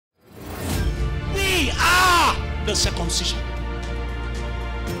the circumcision.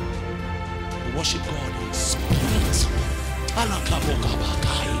 We worship God in spirit.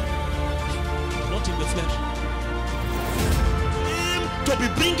 Not in the flesh. To be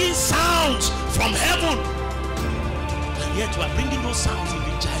bringing sounds from heaven, and yet you are bringing those sounds in the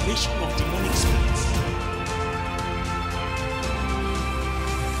gyration of demonic spirits.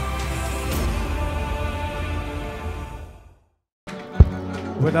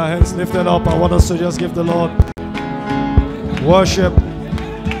 With our hands lifted up, I want us to just give the Lord worship.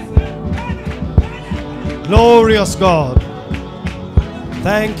 Glorious God,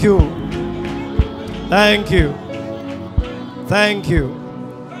 thank you, thank you, thank you.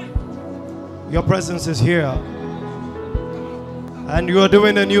 Your presence is here, and you are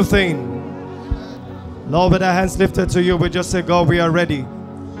doing a new thing. Lord, with our hands lifted to you, we just say, God, we are ready.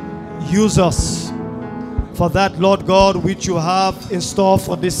 Use us for that, Lord God, which you have in store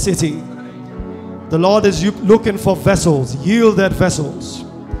for this city. The Lord is looking for vessels, yielded vessels.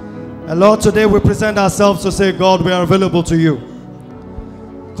 And Lord, today we present ourselves to say, God, we are available to you.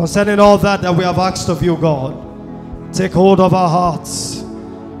 Concerning all that we have asked of you, God, take hold of our hearts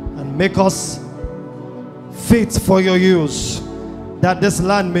and make us fit for your use, that this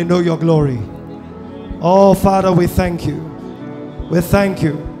land may know your glory. Oh, Father, we thank you. We thank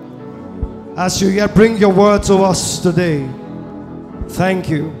you. As you yet bring your word to us today, thank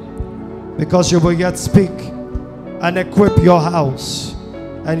you, because you will yet speak and equip your house,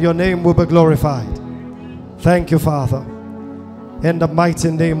 and your name will be glorified. Thank you, Father, in the mighty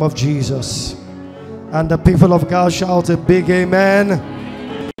name of Jesus. And the people of God shout a big amen.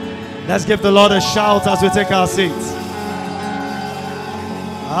 Let's give the Lord a shout as we take our seats.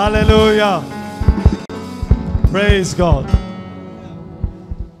 Hallelujah. Praise God.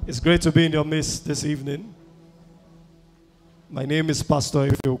 It's great to be in your midst this evening. My name is Pastor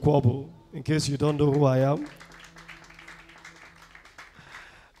Okoobo, in case you don't know who I am.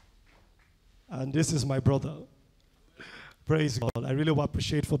 And this is my brother. Praise God. I really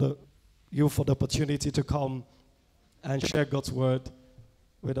appreciate you for the opportunity to come and share God's word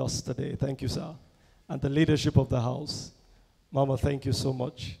with us today. Thank you, sir. And the leadership of the house. Mama, thank you so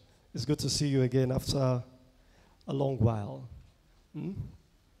much. It's good to see you again after a long while.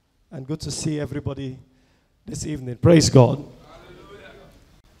 And good to see everybody this evening. Praise God. Hallelujah.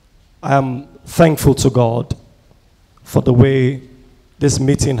 I am thankful to God for the way this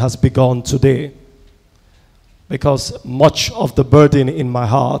meeting has begun today, because much of the burden in my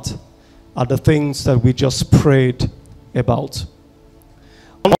heart are the things that we just prayed about.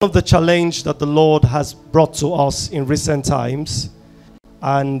 One of the challenge that the Lord has brought to us in recent times,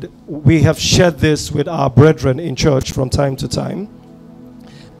 and we have shared this with our brethren in church from time to time,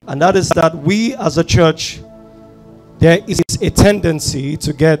 and that is that we as a church, there is a tendency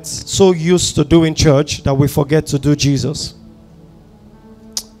to get so used to doing church that we forget to do Jesus.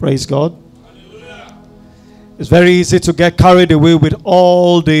 Praise God. Hallelujah. It's very easy to get carried away with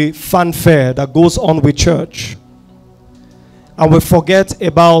all the fanfare that goes on with church, and we forget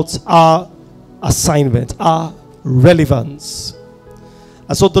about our assignment, our relevance.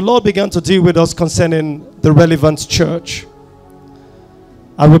 And so the Lord began to deal with us concerning the relevant church.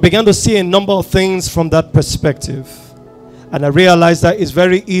 And we began to see a number of things from that perspective. And I realized that it's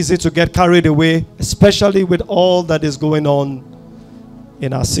very easy to get carried away, especially with all that is going on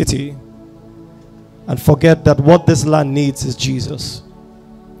in our city, and forget that what this land needs is Jesus.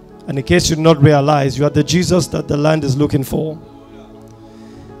 And in case you do not realize, you are the Jesus that the land is looking for.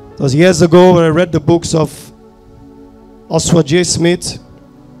 It was years ago when I read the books of Oswald J. Smith,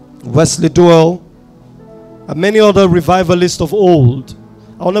 Wesley Duell, and many other revivalists of old.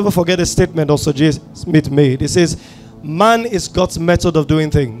 I'll never forget a statement Oswald J. Smith made. He says, man is God's method of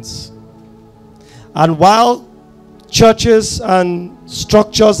doing things. And while churches and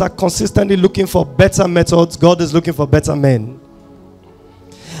structures are consistently looking for better methods, God is looking for better men.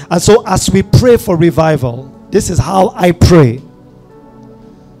 And so as we pray for revival, this is how I pray,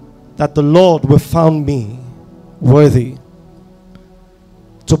 that the Lord will found me worthy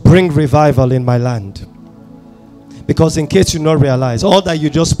to bring revival in my land. Because in case you not realize, all that you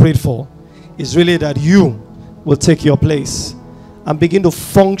just prayed for is really that you will take your place and begin to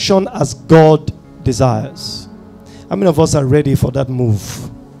function as God desires. How many of us are ready for that move?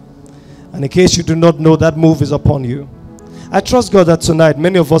 And in case you do not know, that move is upon you. I trust God that tonight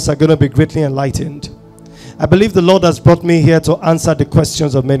many of us are going to be greatly enlightened. I believe the Lord has brought me here to answer the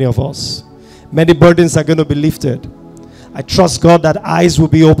questions of many of us. Many burdens are going to be lifted. I trust God that eyes will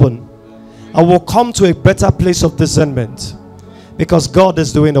be open. I will come to a better place of discernment, because God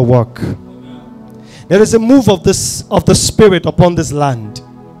is doing the work. There is a move of the Spirit upon this land.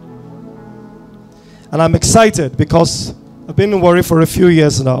 And I'm excited because I've been in Warri for a few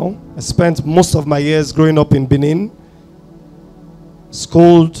years now. I spent most of my years growing up in Benin.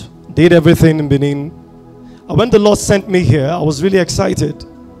 Schooled, did everything in Benin. And when the Lord sent me here, I was really excited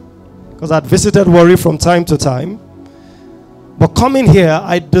because I'd visited Warri from time to time. But coming here,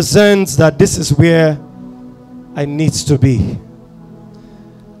 I discerned that this is where I need to be.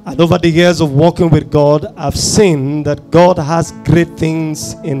 And over the years of walking with God, I've seen that God has great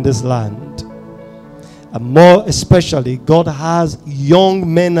things in this land. And more especially, God has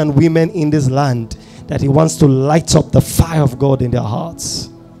young men and women in this land that He wants to light up the fire of God in their hearts.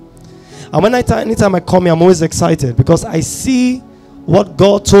 And anytime I come here, I'm always excited because I see what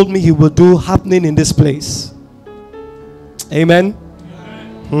God told me He will do happening in this place. Amen?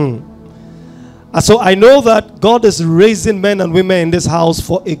 And so I know that God is raising men and women in this house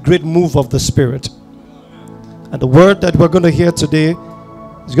for a great move of the Spirit. And the word that we're going to hear today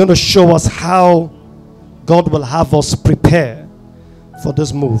is going to show us how God will have us prepare for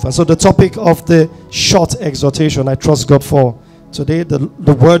this move. And so the topic of the short exhortation I trust God for today,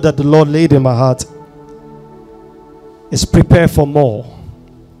 the word that the Lord laid in my heart is prepare for more.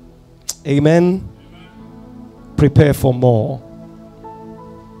 Amen. Prepare for more.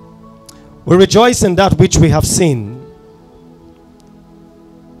 We rejoice in that which we have seen.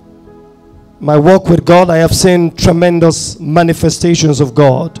 My walk with God, I have seen tremendous manifestations of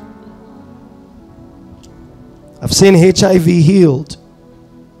God. I've seen HIV healed.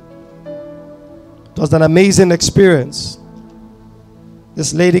 It was an amazing experience.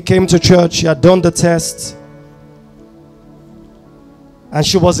 This lady came to church. She had done the test. And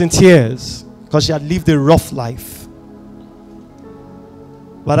she was in tears because she had lived a rough life.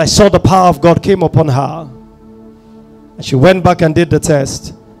 But I saw the power of God came upon her. And she went back and did the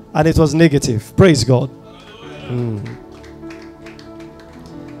test. And it was negative. Praise God.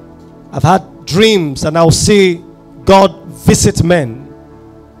 I've had dreams and I'll see God visit men.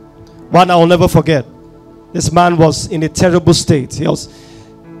 One I'll never forget. This man was in a terrible state. He was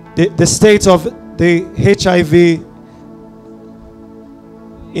the state of the HIV.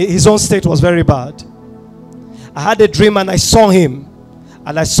 His own state was very bad. I had a dream and I saw him.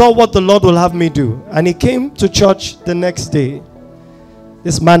 And I saw what the Lord will have me do. And he came to church the next day.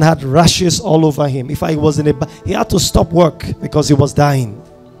 This man had rashes all over him. If I was he had to stop work because he was dying.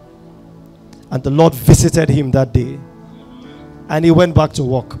 And the Lord visited him that day. And he went back to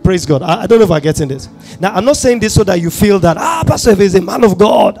work. Praise God. I don't know if I'm getting this. Now, I'm not saying this so that you feel that, Pastor is a man of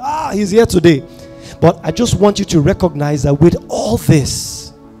God. He's here today. But I just want you to recognize that with all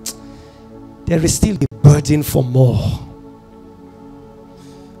this, there is still a burden for more.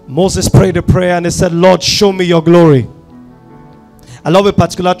 Moses prayed a prayer and he said, Lord, show me your glory. I love a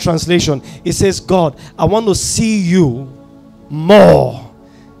particular translation. It says, God, I want to see you more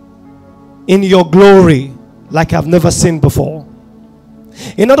in your glory like I've never seen before.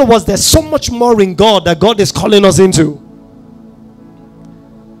 In other words, there's so much more in God that God is calling us into.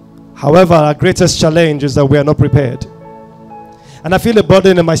 However, our greatest challenge is that we are not prepared. And I feel a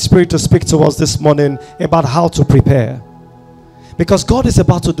burden in my spirit to speak to us this morning about how to prepare. Because God is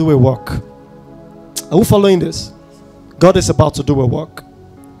about to do a work. Are we following this? God is about to do a work.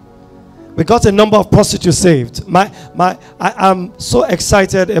 We got a number of prostitutes saved. I am so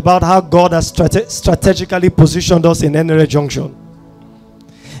excited about how God has strategically positioned us in NRA Junction.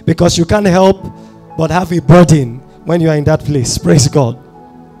 Because you can't help but have a burden when you are in that place. Praise God.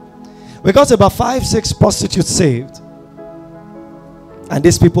 We got about 5-6 prostitutes saved. And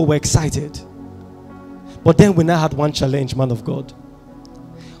these people were excited. But then we now had one challenge, man of God.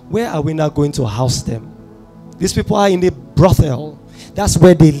 Where are we now going to house them? These people are in a brothel. That's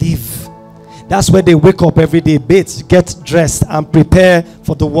where they live. That's where they wake up every day, bathe, get dressed, and prepare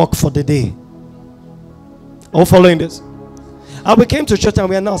for the work for the day. Are we following this? And we came to church and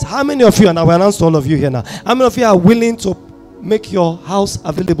we announced, how many of you, and I will announce to all of you here now, how many of you are willing to make your house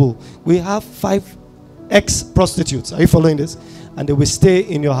available? We have 5 ex-prostitutes. Are you following this? And they will stay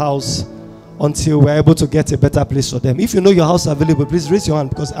in your house until we're able to get a better place for them. If you know your house available, please raise your hand,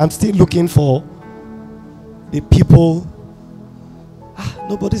 because I'm still looking for the people.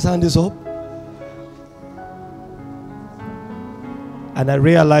 Nobody's hand is up. And I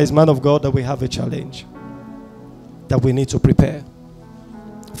realize, man of God, that we have a challenge that we need to prepare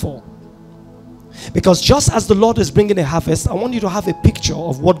for. Because just as the Lord is bringing a harvest, I want you to have a picture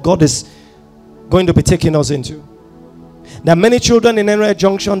of what God is going to be taking us into. There are many children in NRA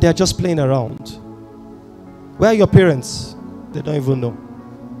Junction, they are just playing around. Where are your parents? They don't even know.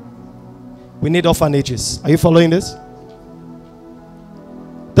 We need orphanages. Are you following this?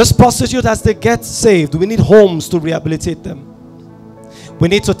 This prostitute, as they get saved, we need homes to rehabilitate them. We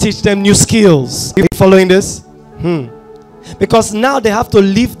need to teach them new skills. Are you following this? Because now they have to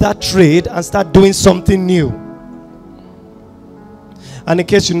leave that trade and start doing something new. And in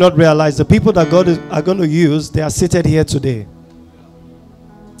case you not realize, the people that God are going to use, they are seated here today.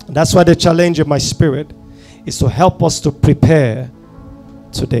 And that's why the challenge in my spirit is to help us to prepare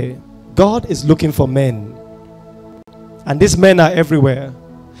today. God is looking for men. And these men are everywhere.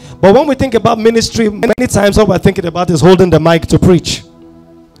 But when we think about ministry, many times all we're thinking about is holding the mic to preach.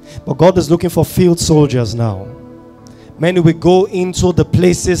 But God is looking for field soldiers now. Many will go into the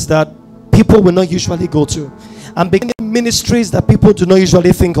places that people will not usually go to, and begin ministries that people do not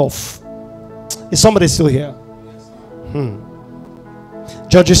usually think of. Is somebody still here?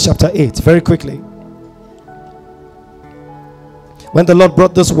 Judges chapter 8, very quickly. When the Lord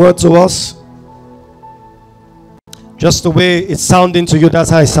brought this word to us, just the way it's sounding to you, that's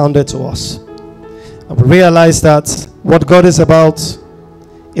how it sounded to us. And we realize that what God is about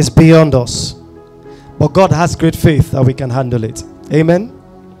is beyond us. But God has great faith that we can handle it. Amen.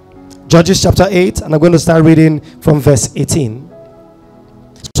 Judges chapter 8, and I'm going to start reading from verse 18.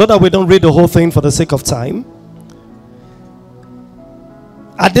 So that we don't read the whole thing for the sake of time.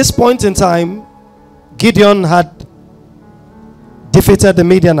 At this point in time, Gideon had defeated the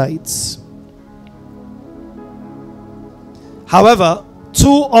Midianites. However,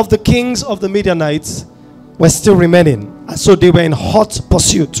 2 of the kings of the Midianites were still remaining, and so they were in hot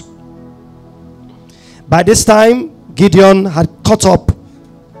pursuit. By this time, Gideon had caught up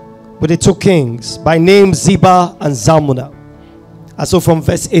with the 2 kings by name Zebah and Zalmunna. And so from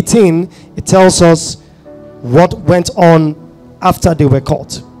verse 18, it tells us what went on after they were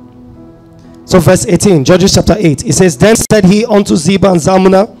caught. So verse 18, Judges chapter 8, it says, Then said he unto Zebah and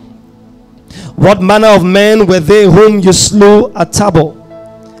Zalmunna, What manner of men were they whom you slew at Tabor?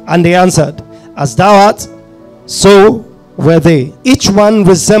 And they answered, As thou art, so were they. Each one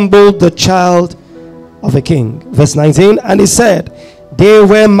resembled the child of a king. Verse 19, and he said, They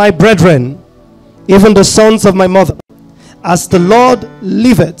were my brethren, even the sons of my mother. As the Lord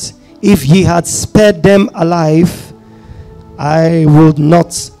liveth, if ye had spared them alive, I would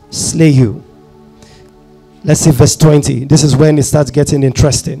not slay you. Let's see verse 20. This is when it starts getting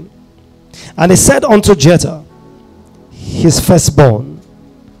interesting. And he said unto Jephthah, his firstborn,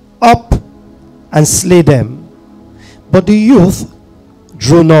 Up and slay them. But the youth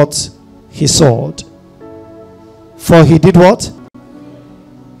drew not his sword. For he did what?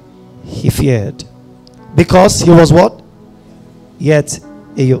 He feared. Because he was what? Yet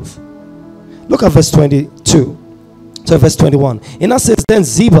a youth. Look at verse 22. So verse 21. And it says, Then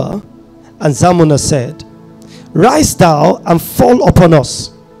Zebah and Zalmunna said, Rise thou and fall upon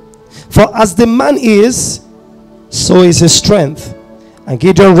us. For as the man is, so is his strength. And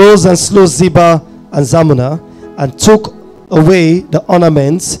Gideon rose and slew Zebah and Zalmunna, and took away the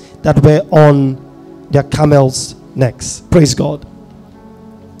ornaments that were on their camels' necks. Praise God.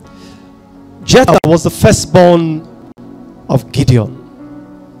 Jephthah was the firstborn of Gideon.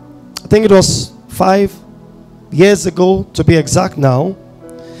 I think it was 5 years ago, to be exact now,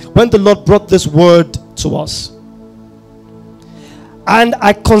 when the Lord brought this word to us. And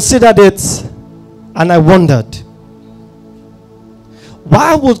I considered it, and I wondered,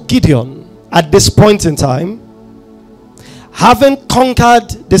 why would Gideon, at this point in time, having conquered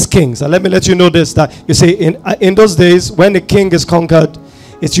these kings, and let me let you know this, that you see, in those days, when a king is conquered,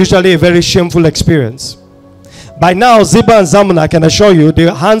 it's usually a very shameful experience. By now, Zebah and Zalmunna, I can assure you,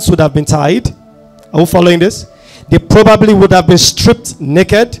 their hands would have been tied. Are you following this? They probably would have been stripped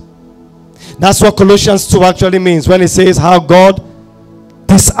naked. That's what Colossians 2 actually means when it says how God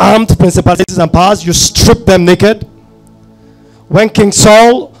disarmed principalities and powers. You strip them naked. When King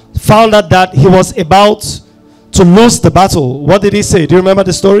Saul found out that he was about to lose the battle, what did he say? Do you remember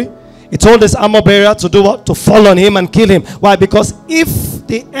the story? He told his armor bearer to do what? To fall on him and kill him. Why? Because if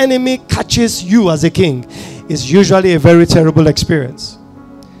the enemy catches you as a king, it's usually a very terrible experience.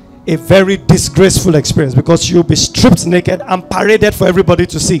 A very disgraceful experience, because you'll be stripped naked and paraded for everybody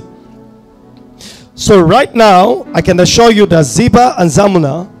to see. So right now, I can assure you that Zebah and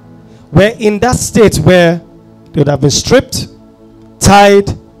Zalmunna were in that state where they would have been stripped, tied,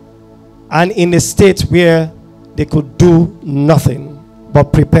 and in a state where they could do nothing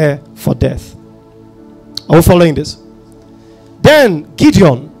but prepare for death. Are we following this? Then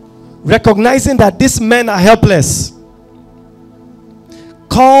Gideon, recognizing that these men are helpless,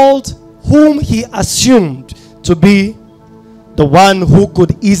 called whom he assumed to be the one who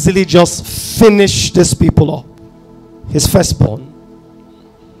could easily just finish these people up, his firstborn.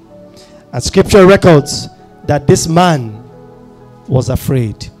 And scripture records that this man was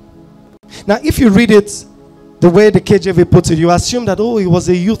afraid. Now if you read it the way the KJV puts it, you assume that, oh, he was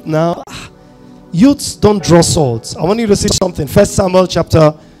a youth now. Youths don't draw swords. I want you to see something. 1 Samuel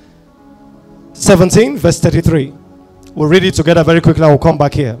chapter 17, verse 33. We'll read it together very quickly. We'll come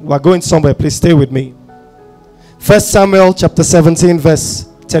back here. We're going somewhere. Please stay with me. 1 Samuel chapter 17, verse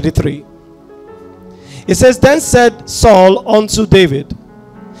 33. It says, Then said Saul unto David,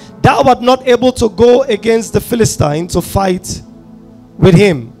 Thou art not able to go against the Philistine to fight with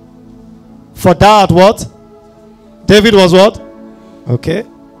him. For thou art what? David was what? Okay.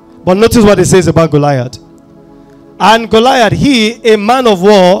 But notice what it says about Goliath. And Goliath, he, a man of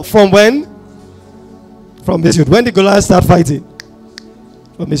war, from when? From his youth. When did Goliath start fighting?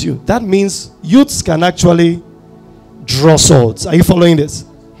 From his youth. That means youths can actually draw swords. Are you following this?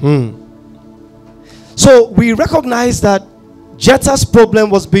 So we recognize that Jephthah's problem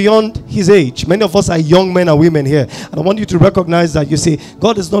was beyond his age. Many of us are young men and women here. And I want you to recognize that, you see,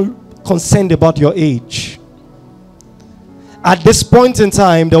 God is not concerned about your age. At this point in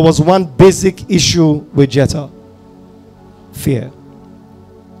time, there was one basic issue with Jephthah. Fear.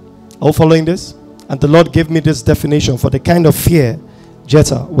 Are you following this? And the Lord gave me this definition for the kind of fear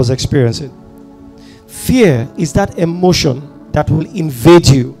Jephthah was experiencing. Fear is that emotion that will invade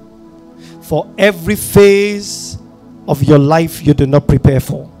you for every phase of your life you did not prepare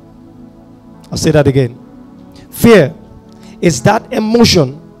for. I'll say that again. Fear is that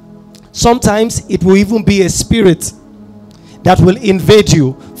emotion. Sometimes it will even be a spirit that will invade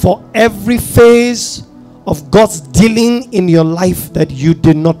you for every phase of God's dealing in your life that you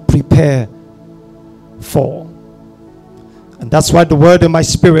did not prepare for. And that's why the word in my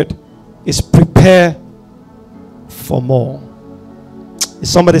spirit is prepare for more.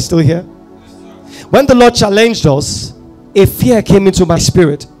 Is somebody still here? When the Lord challenged us, a fear came into my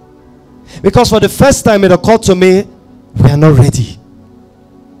spirit. Because for the first time it occurred to me, we are not ready.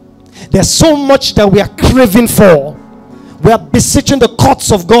 There's so much that we are craving for. We are beseeching the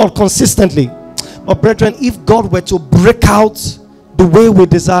courts of God consistently. But brethren, if God were to break out the way we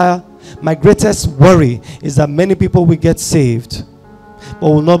desire, my greatest worry is that many people will get saved but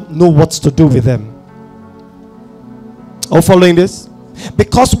will not know what to do with them. Are you following this?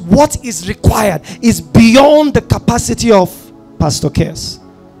 Because what is required is beyond the capacity of Pastor Kess,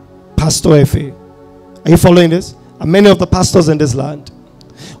 Pastor Efe. Are you following this? And many of the pastors in this land.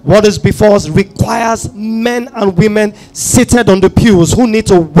 What is before us requires men and women seated on the pews who need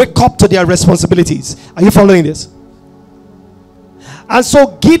to wake up to their responsibilities. Are you following this? And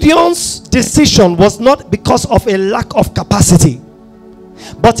so Gideon's decision was not because of a lack of capacity,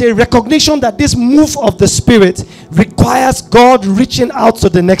 but a recognition that this move of the Spirit requires God reaching out to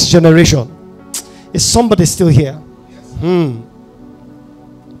the next generation. Is somebody still here?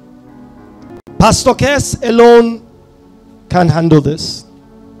 Pastor Kess alone can't handle this.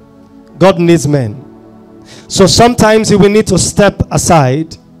 God needs men. So sometimes he will need to step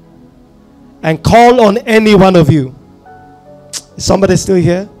aside and call on any one of you. Is somebody still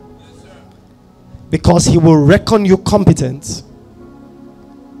here? Yes, sir. Because he will reckon you competent.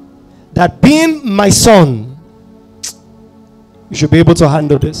 That being my son, you should be able to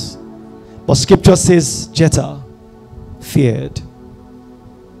handle this. But scripture says Jephthah feared.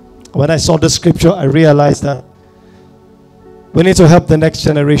 When I saw the scripture, I realized that we need to help the next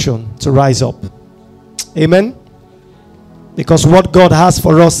generation to rise up. Amen? Because what God has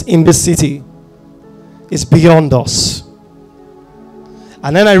for us in this city is beyond us.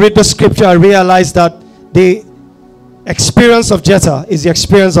 And then I read the scripture, I realized that the experience of Jephthah is the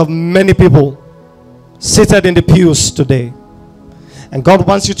experience of many people seated in the pews today. And God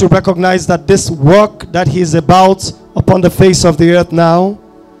wants you to recognize that this work that he is about upon the face of the earth now,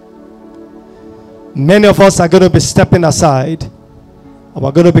 many of us are going to be stepping aside and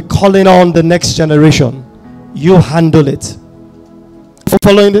we're going to be calling on the next generation. You handle it.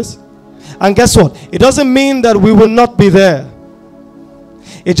 Following this? And guess what? It doesn't mean that we will not be there.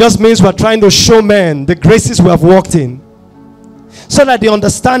 It just means we're trying to show men the graces we have walked in, so that they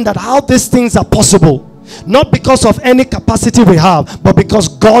understand that how these things are possible, not because of any capacity we have, but because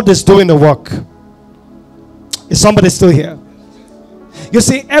God is doing the work. Is somebody still here? You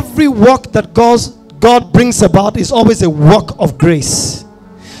see, every work that God brings about is always a work of grace.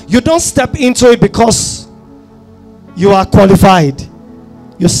 You don't step into it because you are qualified.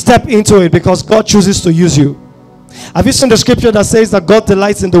 You step into it because God chooses to use you. Have you seen the scripture that says that God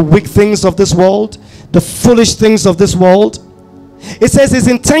delights in the weak things of this world, the foolish things of this world? It says his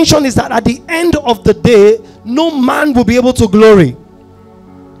intention is that at the end of the day, no man will be able to glory.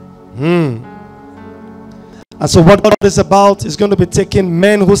 And so what God is about is going to be taking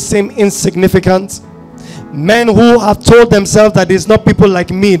men who seem insignificant, men who have told themselves that it's not people like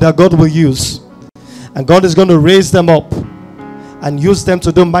me that God will use, And God is going to raise them up and use them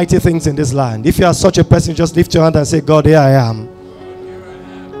to do mighty things in this land. If you are such a person, just lift your hand and say, God, here I am.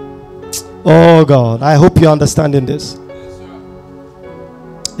 Oh God, I hope you're understanding this.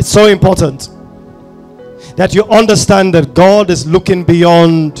 It's so important that you understand that God is looking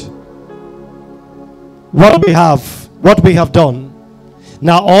beyond what we have done.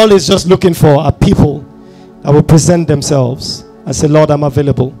 Now all He's just looking for are people that will present themselves and say, Lord, I'm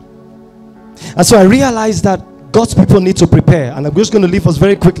available. And so I realized that God's people need to prepare. And I'm just going to leave us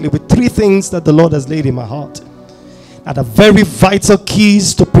very quickly with 3 things that the Lord has laid in my heart that are very vital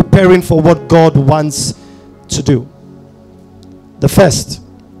keys to preparing for what God wants to do. The first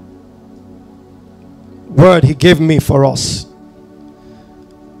word He gave me for us: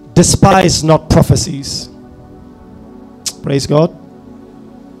 despise not prophecies. Praise God.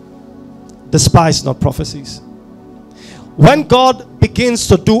 Despise not prophecies. When God begins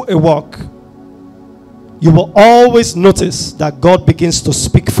to do a work, you will always notice that God begins to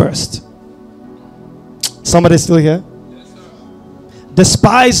speak first. Somebody still here? Yes, sir.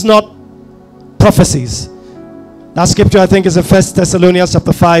 Despise not prophecies. That scripture, I think, is in 1 Thessalonians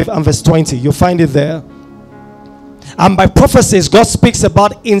chapter 5 and verse 20. You'll find it there. And by prophecies, God speaks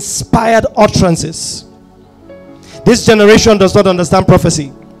about inspired utterances. This generation does not understand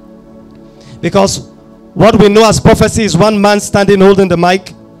prophecy, because what we know as prophecy is one man standing holding the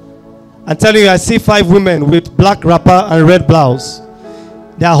mic and telling you, I see 5 women with black wrapper and red blouse.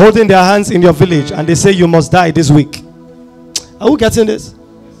 They are holding their hands in your village and they say you must die this week. Are we getting this?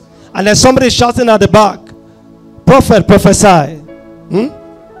 And then somebody shouting at the back, prophet, prophesy.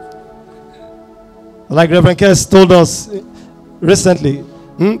 Like Reverend Kess told us recently,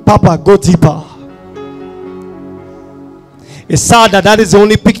 Papa, go deeper. It's sad that is the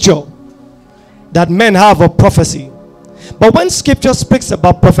only picture that men have of prophecy. But when scripture speaks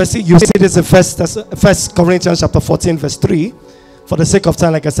about prophecy, you see this in 1 Corinthians chapter 14 verse 3. For the sake of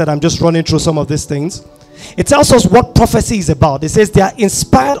time, like I said, I'm just running through some of these things. It tells us what prophecy is about. It says they are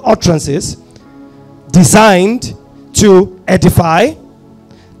inspired utterances designed to edify,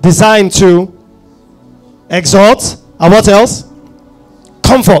 designed to exhort, and what else?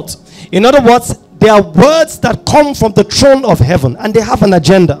 Comfort. In other words, they are words that come from the throne of heaven, and they have an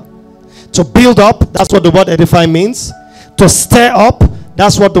agenda. To build up, that's what the word edify means. To stir up,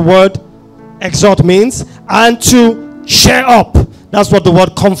 that's what the word exhort means. And to cheer up, that's what the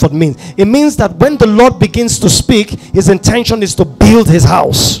word comfort means. It means that when the Lord begins to speak, His intention is to build His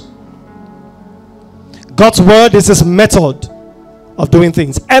house. God's word is His method of doing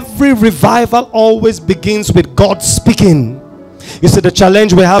things. Every revival always begins with God speaking. You see, the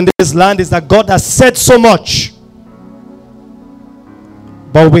challenge we have in this land is that God has said so much,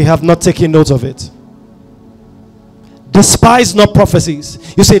 but we have not taken note of it. Despise not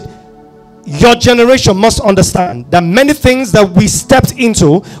prophecies. You see, your generation must understand that many things that we stepped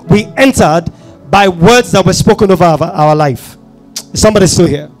into, we entered by words that were spoken over our life. Is somebody still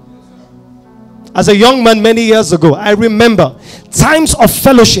here? As a young man many years ago, I remember times of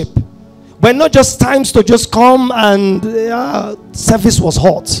fellowship were not just times to just come and service was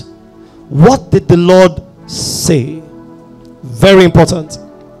hot. What did the Lord say? Very important.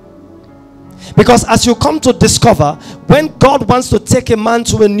 Because as you come to discover, when God wants to take a man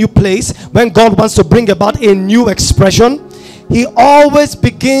to a new place, when God wants to bring about a new expression, He always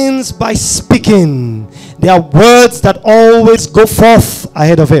begins by speaking. There are words that always go forth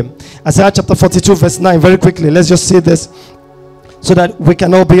ahead of Him. Isaiah chapter 42 verse 9, very quickly, let's just see this so that we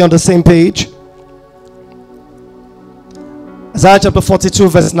can all be on the same page. Isaiah chapter 42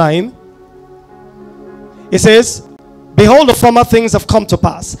 verse 9. It says, behold, the former things have come to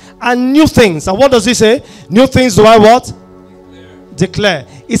pass, and new things. And what does He say? New things do I what? Declare.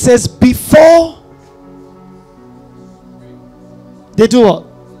 It says before they do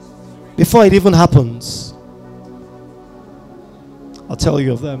what? Before it even happens. I'll tell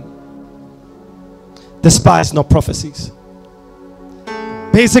you of them. Despise not prophecies.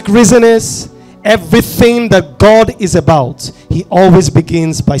 Basic reason is, everything that God is about, He always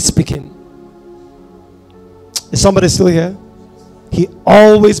begins by speaking. Is somebody still here? He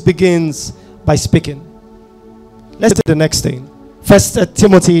always begins by speaking. Let's take the next thing. 1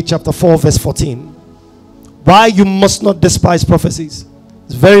 Timothy chapter 4 verse 14. Why you must not despise prophecies.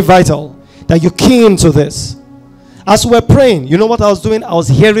 It's very vital that you key into this. As we're praying, you know what I was doing? I was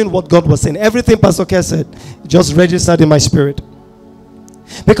hearing what God was saying. Everything Pastor Kerr said just registered in my spirit.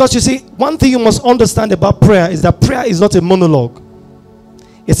 Because you see, one thing you must understand about prayer is that prayer is not a monologue.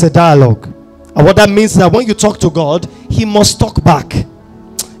 It's a dialogue. And what that means is that when you talk to God, He must talk back.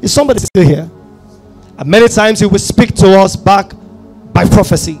 Is somebody still here? And many times He will speak to us back by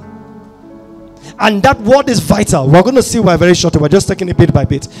prophecy. And that word is vital. We're going to see why very shortly. We're just taking it bit by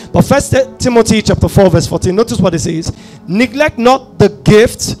bit. But 1 Timothy chapter 4 verse 14. Notice what it says. Neglect not the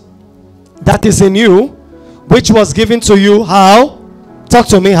gift that is in you, which was given to you. How? Talk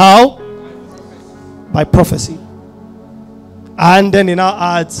to me. How? By prophecy. And then in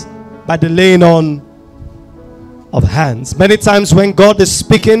our adds, by the laying on of hands. Many times when God is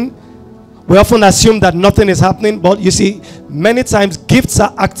speaking, we often assume that nothing is happening. But you see, many times gifts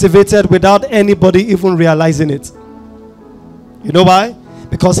are activated without anybody even realizing it. You know why?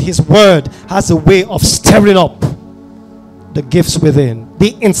 Because his word has a way of stirring up the gifts within.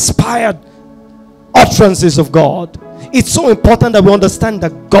 The inspired utterances of God. It's so important that we understand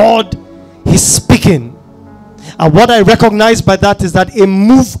that God is speaking. And what I recognize by that is that a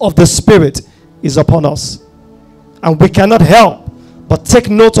move of the Spirit is upon us. And we cannot help but take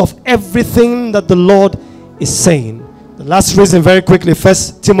note of everything that the Lord is saying. The last reason, very quickly, 1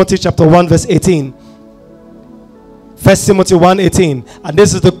 Timothy chapter 1 verse 18. 1 Timothy 1:18. And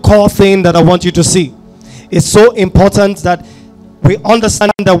this is the core thing that I want you to see. It's so important that we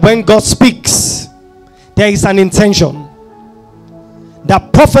understand that when God speaks, there is an intention.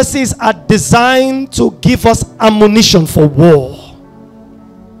 That prophecies are designed to give us ammunition for war.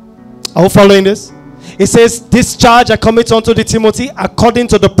 Are you following this? It says, this charge I commit unto the Timothy according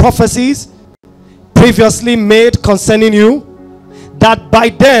to the prophecies previously made concerning you, that by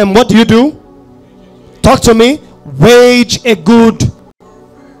them, what do you do? Talk to me. Wage a good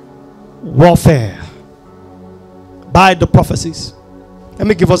warfare by the prophecies. Let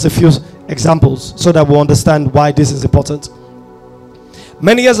me give us a few examples so that we understand why this is important.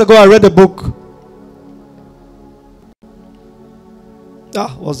 Many years ago, I read a book.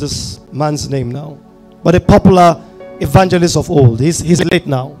 What's this man's name now? But a popular evangelist of old. He's late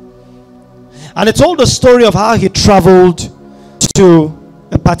now. And it told the story of how he traveled to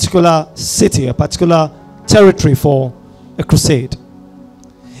a particular city, a particular territory for a crusade.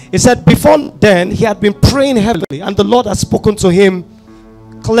 He said before then, he had been praying heavily, and the Lord had spoken to him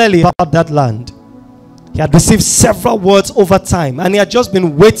clearly about that land. He had received several words over time, and he had just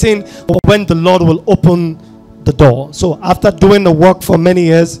been waiting for when the Lord will open the door. So after doing the work for many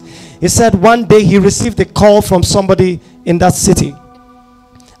years, he said one day he received a call from somebody in that city,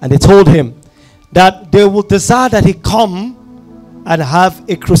 and they told him that they would desire that he come and have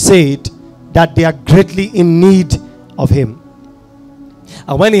a crusade, that they are greatly in need of him.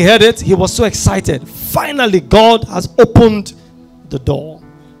 And when he heard it, he was so excited. Finally, God has opened the door.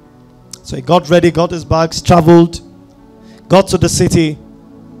 So he got ready, got his bags, traveled, got to the city,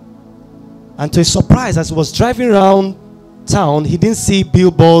 and to his surprise, as he was driving around town, he didn't see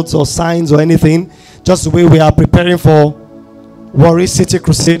billboards or signs or anything, just the way we are preparing for Warri City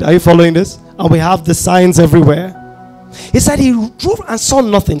Crusade. Are you following this? And we have the signs everywhere. He said he drove and saw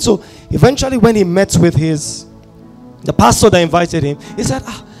nothing. So eventually when he met with the pastor that invited him, he said,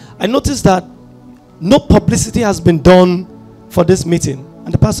 I noticed that no publicity has been done for this meeting.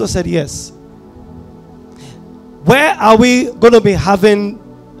 And the pastor said, yes. Where are we going to be having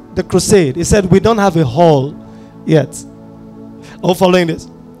the crusade? He said, we don't have a hall yet. Are you following this?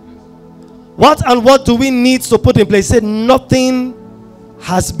 What do we need to put in place? He said, nothing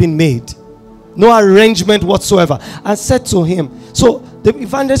has been made. No arrangement whatsoever. And said to him, so the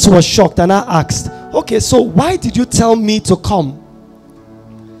evangelist was shocked, and I asked, okay, so why did you tell me to come?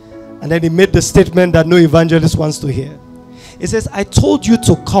 And then he made the statement that no evangelist wants to hear. He says, I told you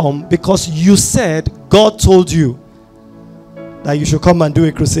to come because you said God told you that you should come and do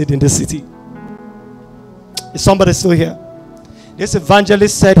a crusade in this city. Is somebody still here? This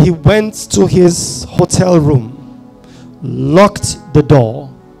evangelist said he went to his hotel room, locked the door,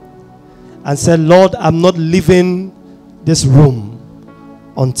 and said, Lord, I'm not leaving this room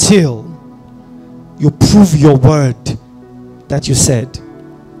until you prove your word that you said.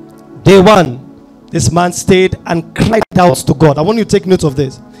 Day one, this man stayed and cried out to God. I want you to take note of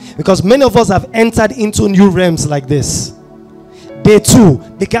this, because many of us have entered into new realms like this. Day two,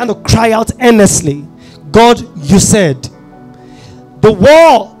 began to cry out earnestly. God, you said. The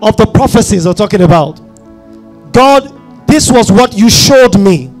war of the prophecies are talking about. God, this was what you showed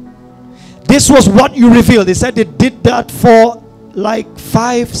me. This was what you revealed. They said they did that for like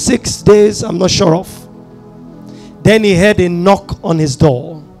 5-6 days. I'm not sure of. Then he heard a knock on his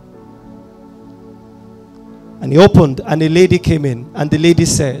door. And he opened, and a lady came in. And the lady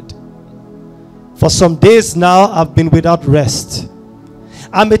said, for some days now, I've been without rest.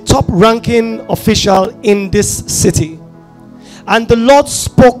 I'm a top-ranking official in this city. And the Lord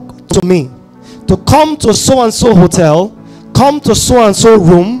spoke to me to come to so-and-so hotel, come to so-and-so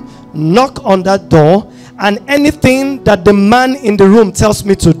room, knock on that door, And anything that the man in the room tells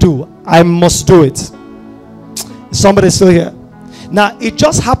me to do, I must do it. Somebody still here? Now, it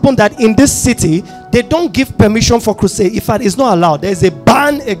just happened that in this city, they don't give permission for crusade. In fact, it's not allowed. There's a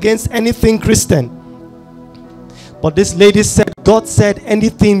ban against anything Christian. But this lady said, God said,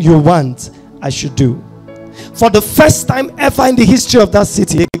 anything you want, I should do. For the first time ever in the history of that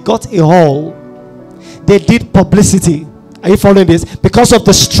city, they got a hall. They did publicity. Are you following this? Because of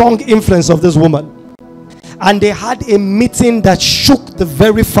the strong influence of this woman. And they had a meeting that shook the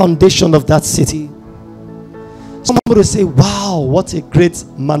very foundation of that city. Somebody will say, wow, what a great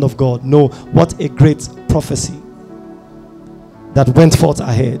man of God. No, what a great prophecy that went forth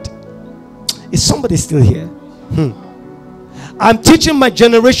ahead. Is somebody still here? I'm teaching my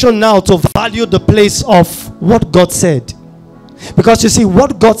generation now to value the place of what God said. Because you see,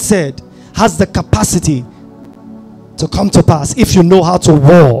 what God said has the capacity to come to pass if you know how to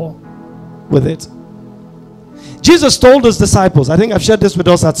war with it. Jesus told his disciples, I think I've shared this with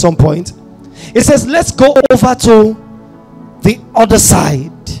us at some point. It says, let's go over to the other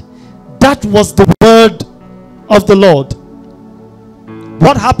side. That was the word of the Lord.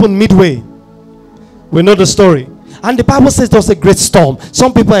 What happened midway? We know the story. And the Bible says there was a great storm.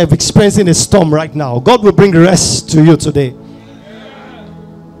 Some people are experiencing a storm right now. God will bring rest to you today.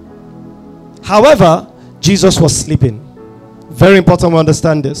 However, Jesus was sleeping. Very important we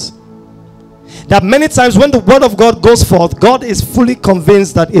understand this. That many times when the word of God goes forth, God is fully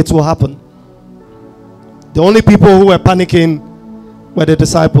convinced that it will happen. The only people who were panicking were the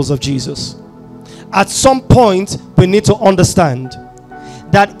disciples of Jesus. At some point, we need to understand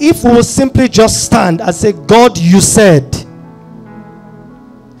that if we will simply just stand and say, God, you said,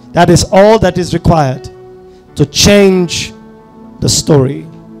 that is all that is required to change the story.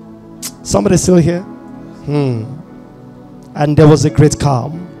 Somebody still here? And there was a great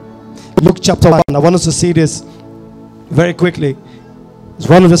calm. Luke chapter 1. I want us to see this very quickly. It's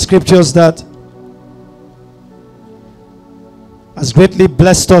one of the scriptures that has greatly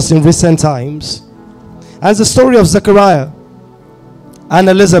blessed us in recent times. And it's the story of Zechariah and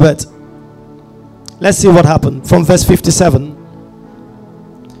Elizabeth. Let's see what happened from verse 57.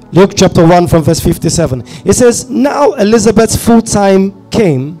 Luke chapter 1 from verse 57. It says, now Elizabeth's full time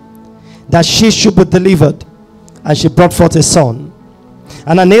came that she should be delivered, and she brought forth a son.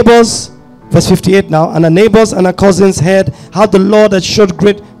 And her neighbors, verse 58 now, and her neighbors and her cousins heard how the Lord had showed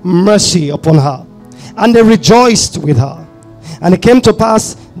great mercy upon her, and they rejoiced with her. And it came to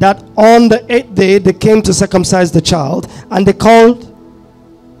pass that on the 8th day they came to circumcise the child, and they called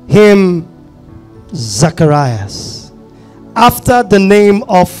him Zacharias, after the name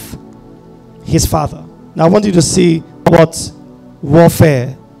of his father. Now I want you to see what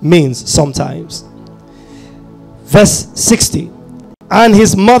warfare means sometimes. Verse 60. And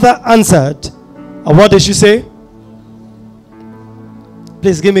his mother answered, and what did she say?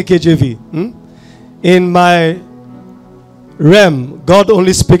 Please give me KJV. In my realm, God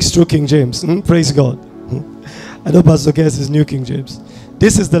only speaks through King James. Praise God. I know Pastor Guess is New King James.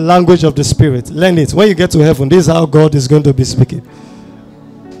 This is the language of the Spirit. Learn it. When you get to heaven, this is how God is going to be speaking.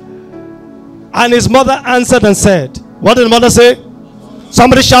 And his mother answered and said, what did the mother say?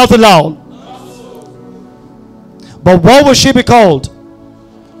 Somebody shout aloud. But what will she be called?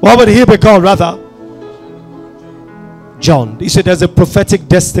 What would he be called rather? John. He said there's a prophetic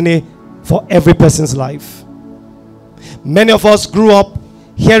destiny for every person's life. Many of us grew up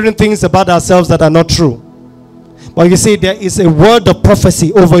hearing things about ourselves that are not true. But you see, there is a word of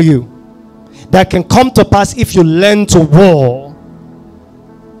prophecy over you that can come to pass if you learn to war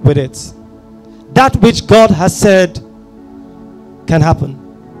with it. That which God has said can happen.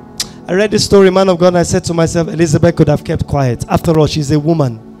 I read this story, man of God, and I said to myself, Elizabeth could have kept quiet. After all, she's a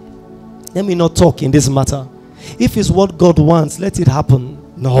woman. Let me not talk in this matter. If it's what God wants, let it happen.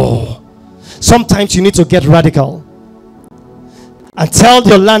 No. Sometimes you need to get radical and tell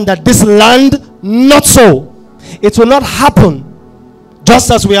your land that this land, not so. It will not happen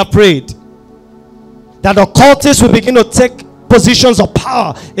just as we have prayed. That occultists will begin to take positions of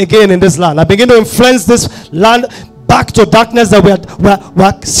power again in this land. I begin to influence this land back to darkness that we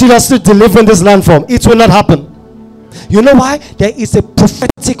are seriously delivering this land from. It will not happen. You know why? There is a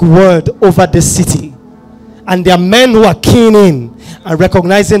prophetic word over this city. And there are men who are keen in and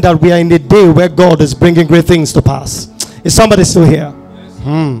recognizing that we are in a day where God is bringing great things to pass. Is somebody still here?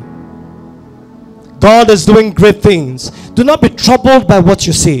 God is doing great things. Do not be troubled by what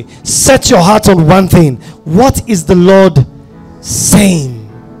you see. Set your heart on one thing. What is the Lord saying?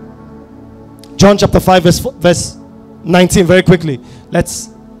 John chapter 5 verse 19, very quickly. Let's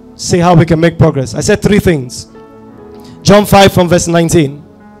see how we can make progress. I said three things. John 5 from verse 19.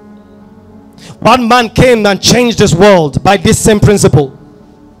 One man came and changed this world by this same principle.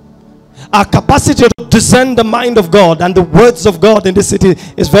 Our capacity to discern the mind of God and the words of God in this city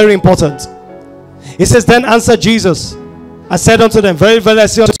is very important. He says, then answered Jesus, I said unto them, very, very, I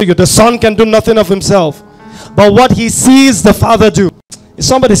say unto you, the Son can do nothing of himself, but what he sees the Father do. Is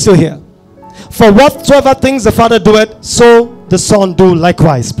somebody still here? For whatsoever things the Father doeth, so the Son do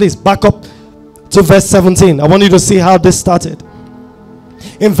likewise. Please back up to verse 17. I want you to see how this started.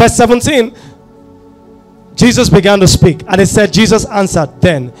 In verse 17, Jesus began to speak, and it said, Jesus answered,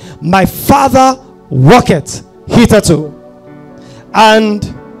 then my Father worketh hitherto, and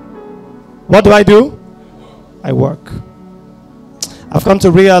what do? I work. I've come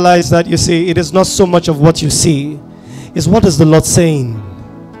to realize that, you see, it is not so much of what you see, it's what is the Lord saying.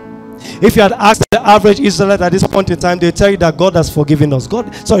 If you had asked the average Israelite at this point in time, they tell you that God has forgiven us.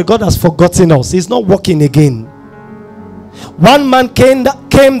 God has forgotten us. He's not working again. One man came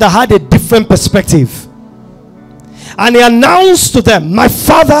that had a different perspective, and he announced to them, my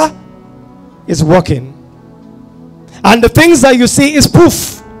Father is working. And the things that you see is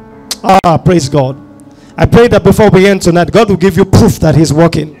proof. Praise God. I pray that before we end tonight, God will give you proof that he's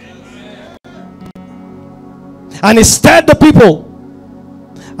working. And he stirred the people.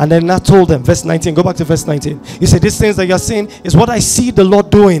 And then I told them, verse 19, go back to verse 19. He said, these things that you're seeing is what I see the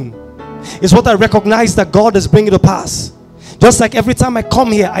Lord doing. It's what I recognize that God is bringing to pass. Just like every time I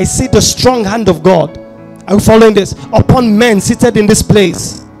come here, I see the strong hand of God. I'm following this upon men seated in this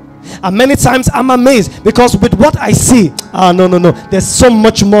place. And many times I'm amazed, because with what I see, no, there's so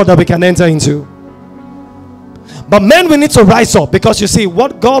much more that we can enter into. But men, we need to rise up, because you see,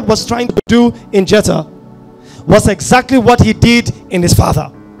 what God was trying to do in Jephthah was exactly what he did in his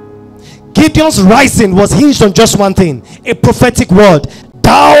father. Gideon's rising was hinged on just one thing, a prophetic word.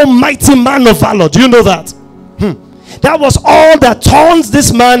 Thou mighty man of valor. Do you know that? That was all that turns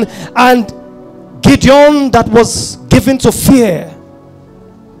this man. And Gideon, that was given to fear.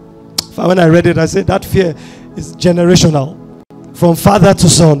 When I read it, I said that fear is generational, from father to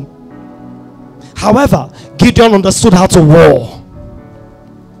son. However, Gideon understood how to war,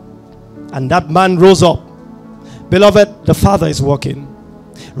 and that man rose up. Beloved, the Father is working.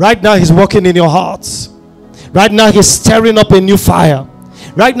 Right now, he's working in your hearts. Right now, he's stirring up a new fire.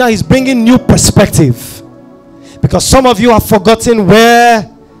 Right now, he's bringing new perspective. Because some of you have forgotten where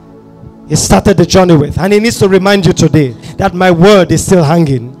he started the journey with. And he needs to remind you today that my word is still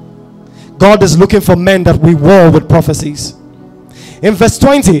hanging. God is looking for men that we war with prophecies. In verse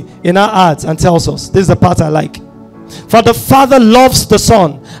 20, in our ads, and tells us, this is the part I like. For the Father loves the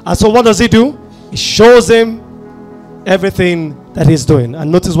Son. And so what does he do? He shows him everything that he's doing.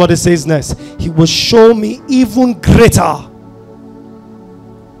 And notice what it says next. He will show me even greater.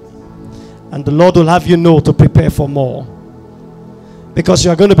 And the Lord will have you know to prepare for more. Because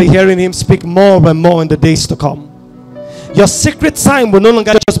you are going to be hearing him speak more and more in the days to come. Your secret time will no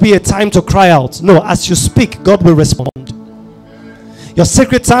longer just be a time to cry out. No, as you speak, God will respond. Your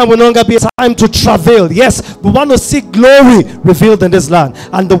secret time will no longer be a time to travail. Yes, we want to see glory revealed in this land.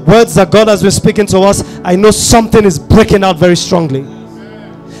 And the words that God has been speaking to us, I know something is breaking out very strongly.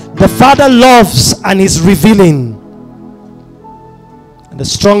 The Father loves and is revealing. And the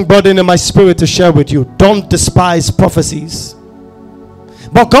strong burden in my spirit to share with you. Don't despise prophecies.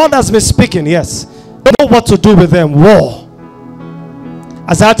 But God has been speaking, yes. Know what to do with them. War.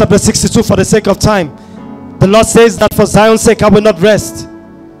 Isaiah chapter 62, for the sake of time, the Lord says that for Zion's sake I will not rest.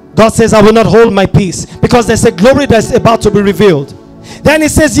 God says I will not hold my peace, because there's a glory that's about to be revealed. Then he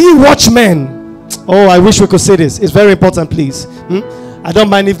says, ye watchmen. Oh, I wish we could see this. It's very important, please. I don't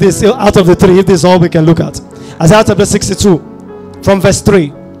mind if this, out of the three, if this is all we can look at. Isaiah chapter 62, from verse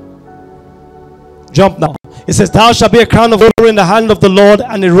 3. Jump now. It says, thou shalt be a crown of glory in the hand of the Lord,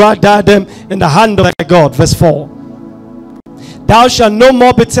 and a royal diadem in the hand of thy God. Verse 4. Thou shalt no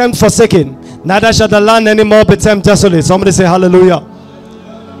more be termed forsaken, neither shall the land any more be termed desolate. Somebody say hallelujah.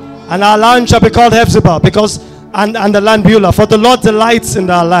 And our land shall be called Hephzibah, because and the land Beulah, for the Lord delights in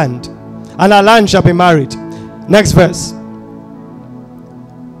our land, and our land shall be married. Next verse.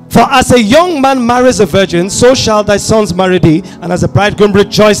 For as a young man marries a virgin, so shall thy sons marry thee, and as a bridegroom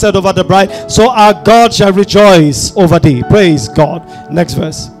rejoiceth over the bride, so our God shall rejoice over thee. Praise God. Next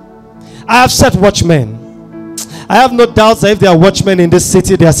verse. I have set watchmen. I have no doubts that if there are watchmen in this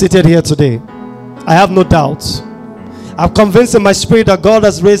city, they are seated here today. I have no doubts. I'm convinced in my spirit that God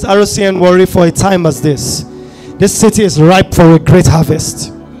has raised ROC and Warri for a time as this. This city is ripe for a great harvest,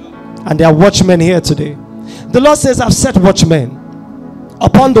 and there are watchmen here today. The Lord says, I've set watchmen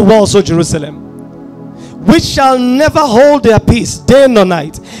upon the walls of Jerusalem, which shall never hold their peace day nor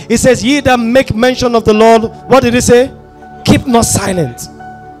night. He says, ye that make mention of the Lord, what did he say? Keep not silent.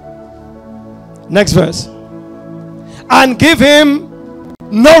 Next verse. And give him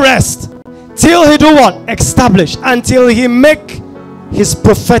no rest till he do what? Establish. Until he make his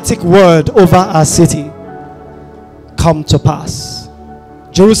prophetic word over our city come to pass.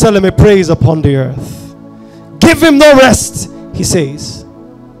 Jerusalem a praise upon the earth. Give him no rest, he says.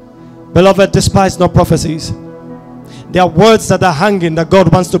 Beloved, despise not prophecies. There are words that are hanging that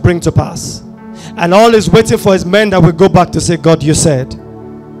God wants to bring to pass. And all is waiting for his men that will go back to say, God, you said.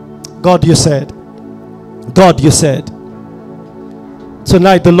 God, you said. God, you said.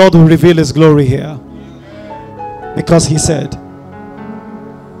 Tonight the Lord will reveal his glory here. Because he said.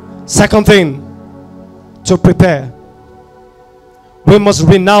 Second thing, to prepare. We must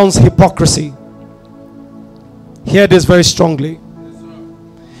renounce hypocrisy. Hear this very strongly.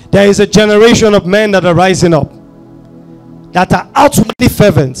 There is a generation of men that are rising up that are outwardly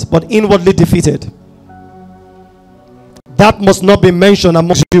fervent but inwardly defeated. That must not be mentioned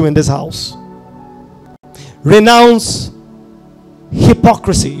amongst you in this house. Renounce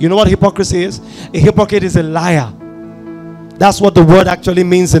hypocrisy. You know what hypocrisy is? A hypocrite is a liar. That's what the word actually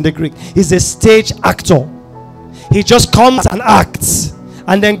means in the Greek. He's a stage actor. He just comes and acts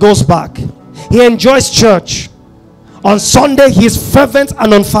and then goes back. He enjoys church. On Sunday he is fervent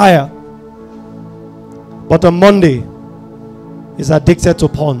and on fire, but on Monday he's addicted to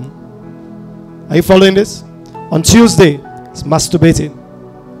porn. Are you following this? On Tuesday he's masturbating.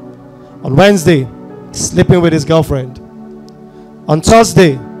 On Wednesday he's sleeping with his girlfriend. On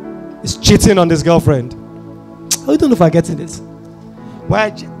Thursday he's cheating on his girlfriend. I don't know if I'm getting this. We're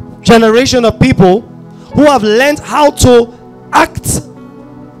a generation of people who have learned how to act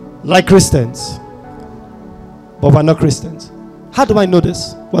like Christians, but we're not Christians. How do I know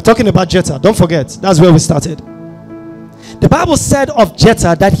this? We're talking about Jephthah. Don't forget, that's where we started. The Bible said of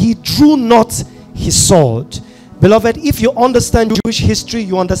Jephthah that he drew not his sword. Beloved, if you understand Jewish history,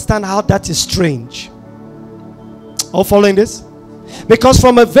 you understand how that is strange. Are you following this? Because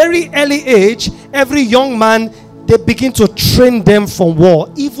from a very early age, every young man, they begin to train them for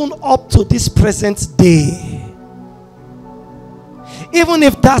war, even up to this present day. Even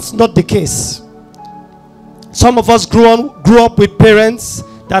if that's not the case, some of us grew up with parents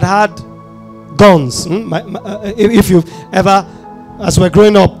that had guns. If you ever, as we're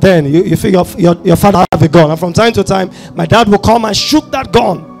growing up then, you figure your father have a gun. And from time to time, my dad will come and shoot that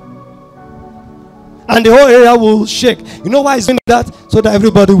gun. And the whole area will shake. You know why he's doing that? So that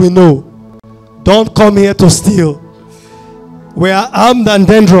everybody will know. Don't come here to steal. We are armed and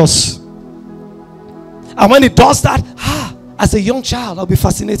dangerous. And when he does that, as a young child, I'll be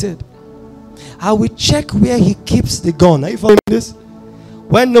fascinated. I will check where he keeps the gun. Are you following this?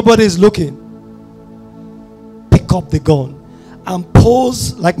 When nobody is looking, pick up the gun and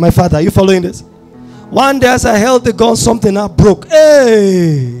pose like my father. Are you following this? One day as I held the gun, something now broke.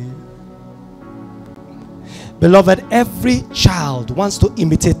 Hey! Beloved, every child wants to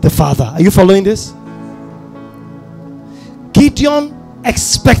imitate the father. Are you following this? Gideon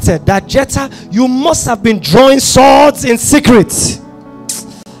expected that Jephthah, you must have been drawing swords in secret.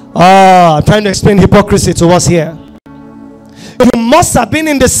 I'm trying to explain hypocrisy to us here. You must have been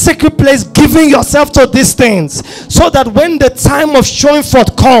in the secret place giving yourself to these things, so that when the time of showing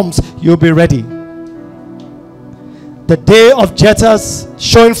forth comes, you'll be ready. The day of Jephthah's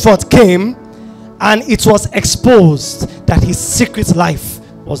showing forth came, and it was exposed that his secret life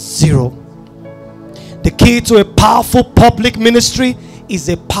was zero. The key to a powerful public ministry is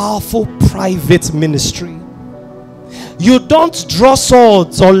a powerful private ministry. You don't draw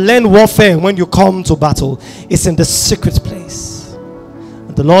swords or learn warfare when you come to battle. It's in the secret place.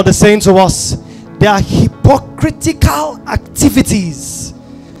 And the Lord is saying to us, there are hypocritical activities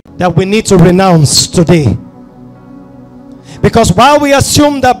that we need to renounce today. Because while we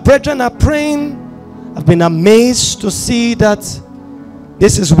assume that brethren are praying, I've been amazed to see that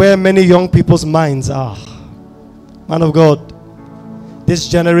this is where many young people's minds are. Man of God, this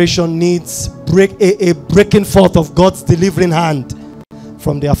generation needs a breaking forth of God's delivering hand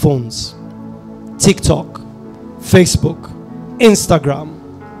from their phones. TikTok, Facebook, Instagram.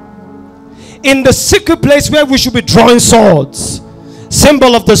 In the secret place where we should be drawing swords,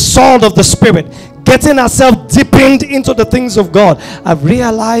 symbol of the sword of the Spirit, getting ourselves deepened into the things of God, I've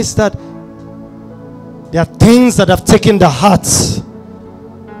realized that there are things that have taken the hearts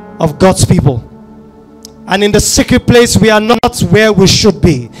of God's people. And in the secret place, we are not where we should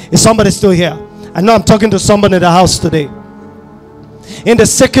be. Is somebody still here? I know I'm talking to somebody in the house today. In the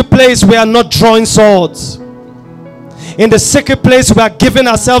secret place, we are not drawing swords. In the secret place, we are giving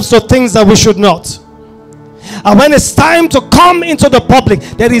ourselves to things that we should not. And when it's time to come into the public,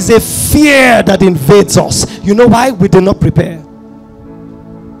 there is a fear that invades us. You know why? We did not prepare.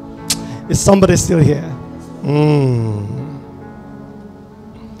 Is somebody still here?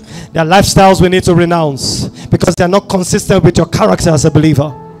 There are lifestyles we need to renounce because they are not consistent with your character as a believer.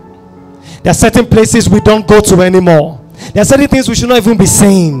 There are certain places we don't go to anymore. There are certain things we should not even be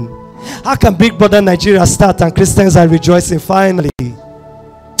saying. How can Big Brother Nigeria start and Christians are rejoicing finally?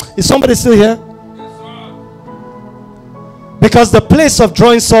 Is somebody still here? Because the place of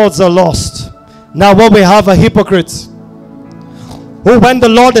drawing swords are lost. Now what we have are hypocrites who, when the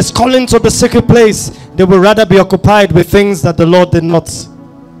Lord is calling to the secret place, they will rather be occupied with things that the Lord did not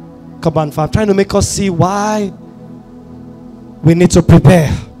command for. I'm trying to make us see why we need to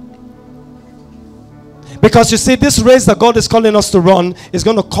prepare. Because you see, this race that God is calling us to run is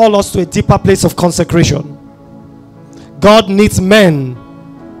going to call us to a deeper place of consecration. God needs men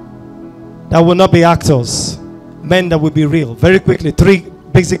that will not be actors, men that will be real. Very quickly, 3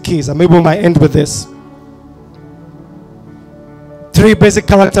 basic keys, and maybe we might end with this. 3 basic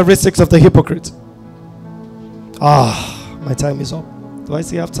characteristics of the hypocrite. My time is up. Do I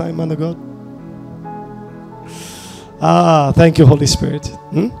still have time, man of God? Thank you, Holy Spirit.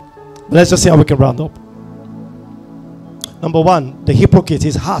 Let's just see how we can round up. Number 1, the hypocrite,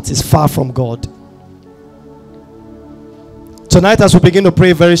 his heart is far from God. Tonight, as we begin to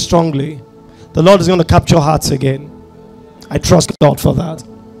pray very strongly, the Lord is going to capture hearts again. I trust God for that.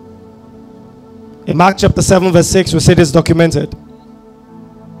 In Mark chapter 7 verse 6, we see this documented.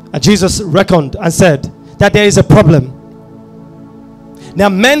 And Jesus reckoned and said that there is a problem. There are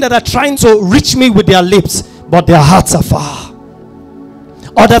men that are trying to reach me with their lips, but their hearts are far.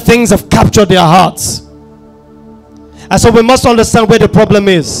 Other things have captured their hearts. And so we must understand where the problem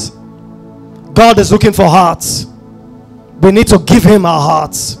is. God is looking for hearts. We need to give him our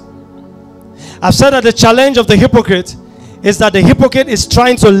hearts. I've said that the challenge of the hypocrite is that the hypocrite is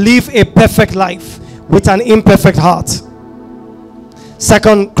trying to live a perfect life with an imperfect heart.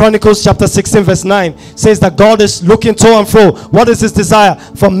 2 Chronicles chapter 16 verse 9 says that God is looking to and fro. What is his desire?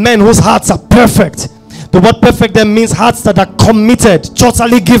 For men whose hearts are perfect. The word perfect then means hearts that are committed,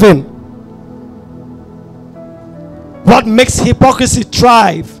 totally given. What makes hypocrisy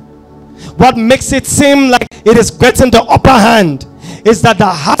thrive, what makes it seem like it is getting the upper hand, is that the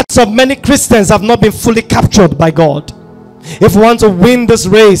hearts of many Christians have not been fully captured by God. If we want to win this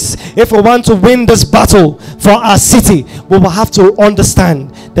race, if we want to win this battle for our city, we will have to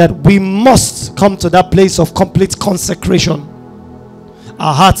understand that we must come to that place of complete consecration.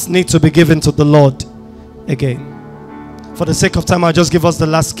 Our hearts need to be given to the Lord again. For the sake of time, I'll just give us the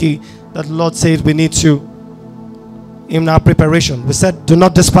last key that the Lord said we need to in our preparation. We said, do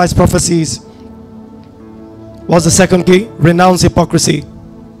not despise prophecies. What's the second key? Renounce hypocrisy.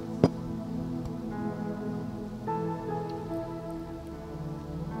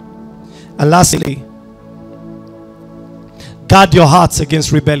 And lastly, guard your hearts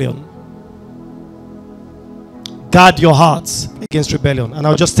against rebellion. Guard your hearts against rebellion. And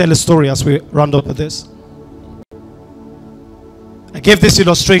I'll just tell a story as we round up with this. I gave this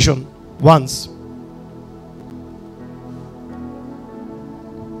illustration once.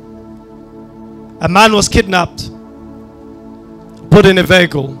 A man was kidnapped, put in a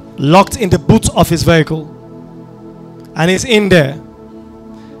vehicle, locked in the boot of his vehicle, and he's in there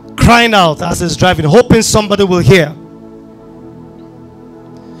crying out as he's driving, hoping somebody will hear.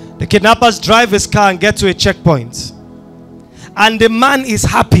 The kidnappers drive his car and get to a checkpoint, and the man is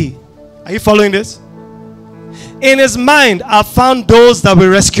happy. Are you following this? In his mind, I found those that will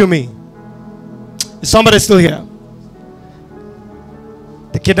rescue me. Is somebody still here?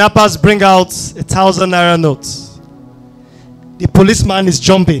 The kidnappers bring out 1,000 naira notes. The policeman is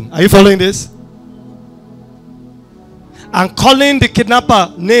jumping. Are you following this? And calling the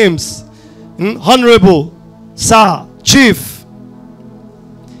kidnapper names. Honorable, sir, chief.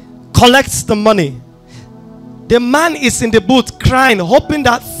 Collects the money. The man is in the booth crying, hoping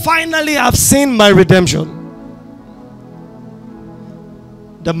that finally I've seen my redemption.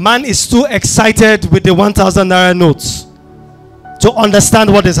 The man is too excited with the 1,000 naira notes to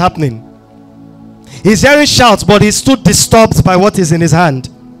understand what is happening. He's hearing shouts, but he's too disturbed by what is in his hand.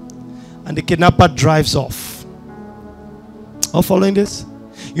 And the kidnapper drives off. Are following this?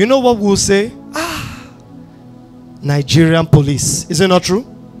 You know what we'll say? Nigerian police. Is it not true?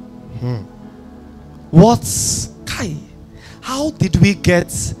 What's Kai? How did we get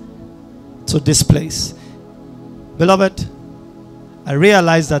to this place? Beloved, I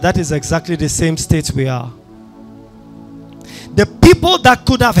realize that that is exactly the same state we are. The people that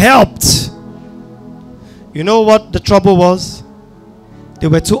could have helped, you know what the trouble was? They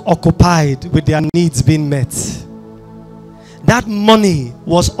were too occupied with their needs being met. That money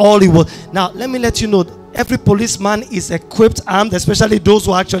was all it was. Now, let me let you know, Every policeman is equipped, armed, especially those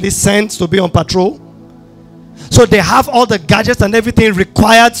who are actually sent to be on patrol. So they have all the gadgets and everything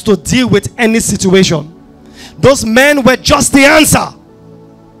required to deal with any situation. Those men were just the answer.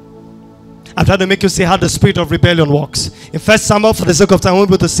 I'm trying to make you see how the spirit of rebellion works. In 1 Samuel, for the sake of time, I won't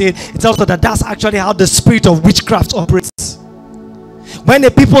be able to say it. It tells us that that's actually how the spirit of witchcraft operates. When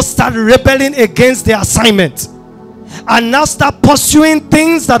the people start rebelling against their assignment and now start pursuing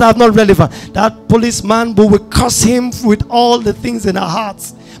things that are not relevant, that policeman will curse him with all the things in our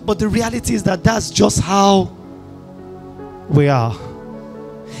hearts. But the reality is that that's just how we are.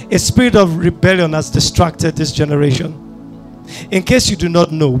 A spirit of rebellion has distracted this generation. In case you do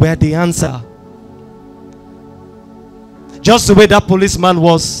not know, we're the answer. Just the way that policeman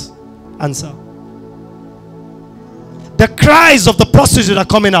was answer. The cries of the prostitute are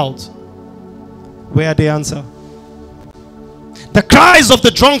coming out. We are the answer. The cries of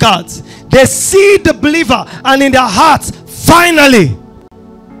the drunkards, they see the believer and in their hearts, finally.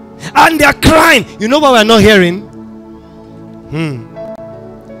 And they're crying. You know what we're not hearing?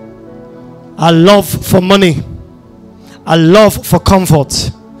 Our love for money. Our love for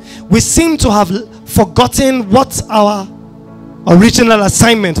comfort. We seem to have forgotten what our original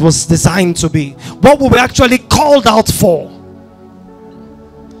assignment was designed to be. What we were actually called out for.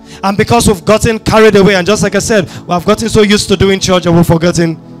 And because we've gotten carried away, and just like I said, we've gotten so used to doing church and we've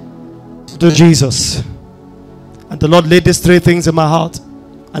forgotten to do Jesus. And the Lord laid these three things in my heart,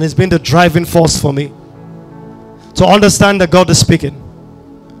 and it's been the driving force for me. To understand that God is speaking.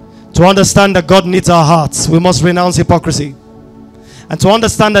 To understand that God needs our hearts, we must renounce hypocrisy. And to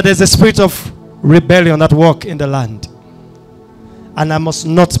understand that there's a spirit of rebellion at work in the land. And I must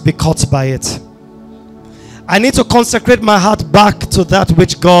not be caught by it. I need to consecrate my heart back to that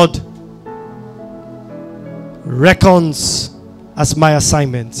which God reckons as my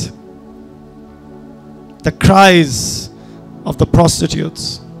assignment. The cries of the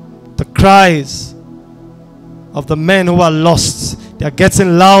prostitutes, the cries of the men who are lost, they are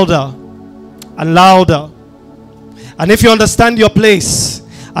getting louder and louder. And if you understand your place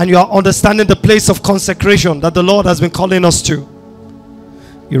and you are understanding the place of consecration that the Lord has been calling us to,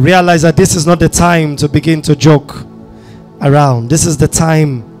 you realize that this is not the time to begin to joke around. This is the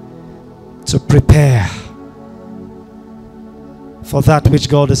time to prepare for that which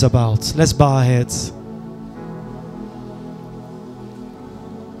God is about. Let's bow our heads.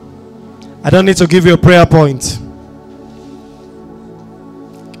 I don't need to give you a prayer point.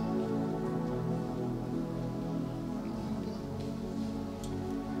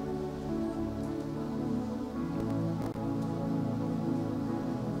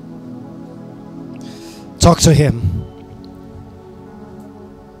 Talk to him.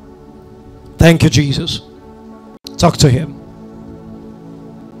 Thank you, Jesus. Talk to him.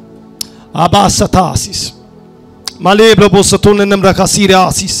 Abasatasis. Malebro bosatun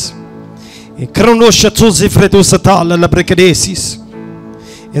nemrakasirasis. Kronosha tuzifredu satala la brekedesis.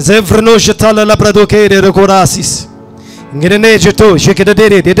 Zevrenosha tala la bradokere rekorasis. Ngenejeto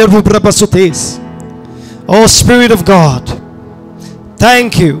shekedere de rubrabasotes. Oh Spirit of God,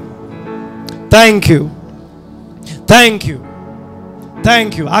 thank you. Thank you. Thank you.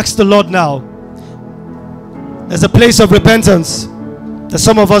 Thank you. Ask the Lord now. There's a place of repentance that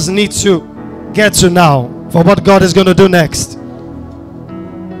some of us need to get to now for what God is going to do next.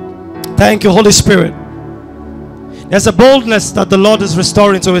 Thank you, Holy Spirit. There's a boldness that the Lord is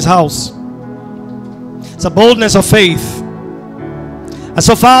restoring to his house. It's a boldness of faith. And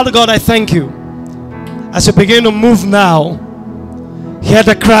so, Father God, I thank you. As you begin to move now, hear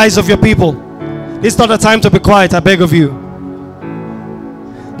the cries of your people. It's not a time to be quiet, I beg of you.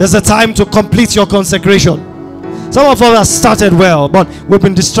 There's a time to complete your consecration. Some of us have started well, but we've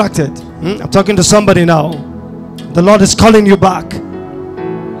been distracted. I'm talking to somebody now. The Lord is calling you back.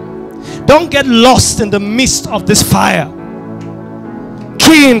 Don't get lost in the midst of this fire.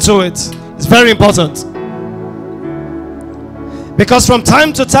 Key into it. It's very important. Because from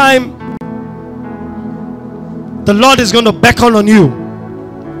time to time, the Lord is going to beckon on you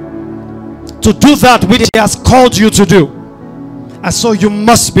to do that which he has called you to do. And so you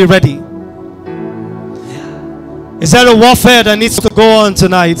must be ready. Is there a warfare that needs to go on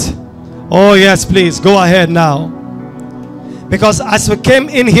tonight? Oh yes, please go ahead now. Because as we came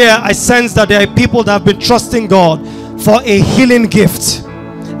in here, I sense that there are people that have been trusting God for a healing gift.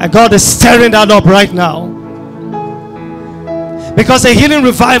 And God is stirring that up right now. Because a healing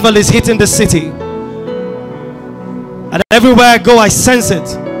revival is hitting the city. And everywhere I go, I sense it.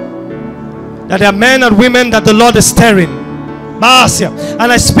 That there are men and women that the Lord is stirring.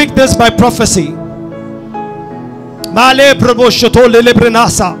 And I speak this by prophecy.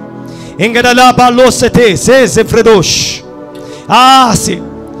 Ah, see,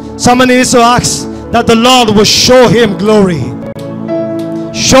 somebody needs to ask that the Lord will show him glory.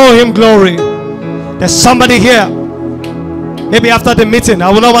 Show him glory. There's somebody here. Maybe after the meeting, I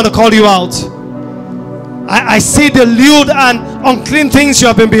will not want to call you out. I see the lewd and unclean things you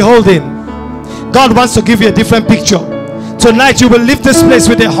have been beholding. God wants to give you a different picture. Tonight you will leave this place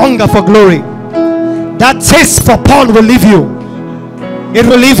with a hunger for glory. That taste for porn will leave you. It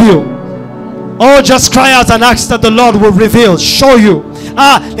will leave you. Oh, just cry out and ask that the Lord will reveal, show you.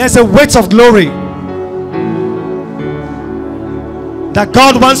 There's a weight of glory that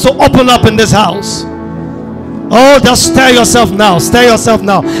God wants to open up in this house. Oh, just stir yourself now. Stir yourself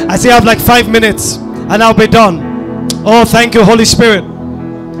now. I say I have like 5 minutes and I'll be done. Oh, thank you, Holy Spirit.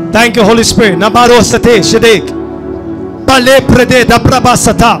 Thank you, Holy Spirit.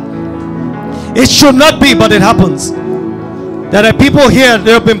 It should not be, but it happens. There are people here,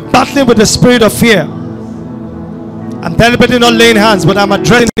 they have been battling with the spirit of fear. I'm deliberately not laying hands, but I'm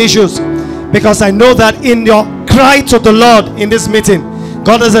addressing issues because I know that in your cry to the Lord in this meeting,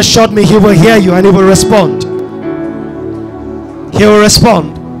 God has assured me He will hear you and He will respond. He will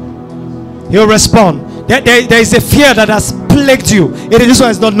respond. He will respond. There is a fear that has plagued you. This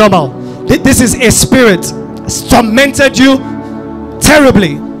one is not normal. This is a spirit. It's tormented you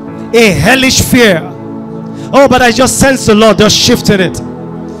terribly. A hellish fear. Oh, but I just sense the Lord just shifted it.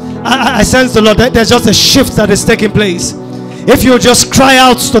 I sense the Lord. There's just a shift that is taking place. If you just cry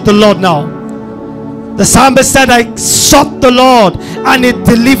out to the Lord now. The psalmist said, I sought the Lord and it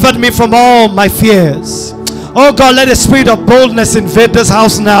delivered me from all my fears. Oh God, let the spirit of boldness invade this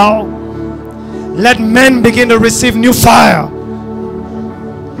house now. Let men begin to receive new fire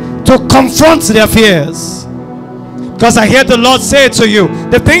to confront their fears. Because I hear the Lord say to you,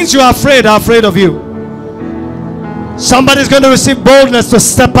 the things you are afraid of you. Somebody's going to receive boldness to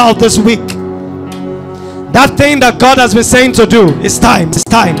step out this week. That thing that God has been saying to do, it's time. It's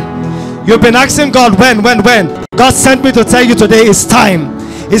time. You've been asking God when. God sent me to tell you today, it's time.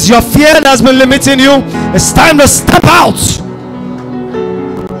 It's your fear that has been limiting you. It's time to step out.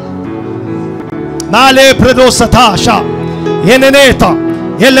 Male predo satasha. Yeneneta.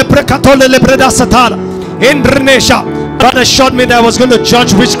 Yele prekatole le preda satara. Indrenesha. God assured me that I was going to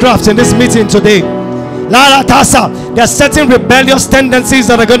judge witchcraft in this meeting today. La tasa. There are certain rebellious tendencies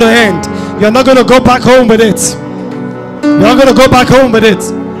that are going to end. You're not going to go back home with it. You're not going to go back home with it.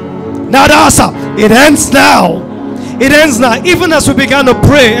 Nadasa. It ends now. It ends now. Even as we began to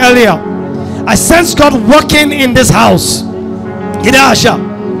pray earlier, I sense God working in this house.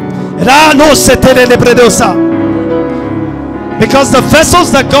 Because the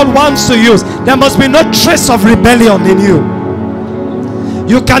vessels that God wants to use, there must be no trace of rebellion in you.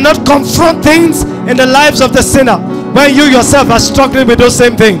 You cannot confront things in the lives of the sinner when you yourself are struggling with those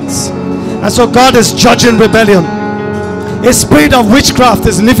same things. And so God is judging rebellion. A spirit of witchcraft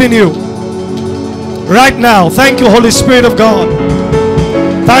is leaving you right now. Thank you, Holy Spirit of God.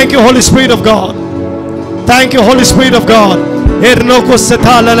 Thank you, Holy Spirit of God. Thank you, Holy Spirit of God.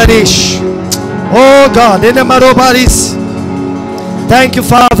 Oh God, thank you,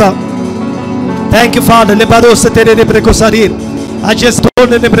 Father. Thank you, Father. I just told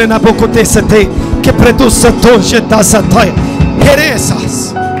him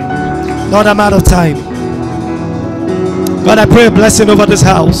Lord, I'm out of time. God, I pray a blessing over this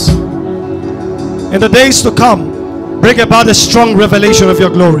house. In the days to come, bring about a strong revelation of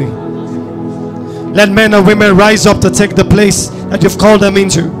your glory. Let men and women rise up to take the place that you've called them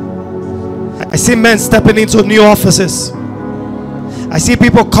into. I see men stepping into new offices. I see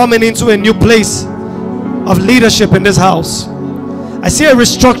people coming into a new place of leadership in this house. I see a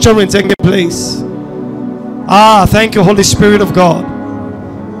restructuring taking place. Thank you, Holy Spirit of God.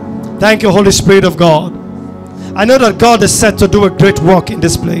 Thank you, Holy Spirit of God. I know that God is set to do a great work in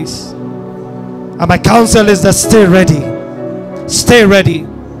this place. And my counsel is that stay ready. Stay ready.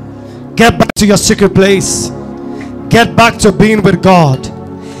 Get back to your secret place. Get back to being with God.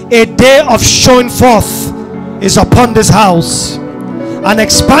 A day of showing forth is upon this house. An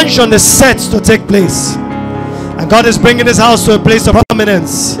expansion is set to take place. And God is bringing this house to a place of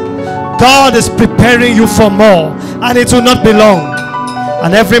prominence. God is preparing you for more. And it will not be long.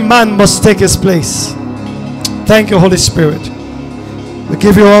 And every man must take his place. Thank you, Holy Spirit. We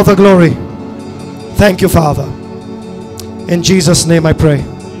give you all the glory. Thank you, Father. In Jesus' name I pray.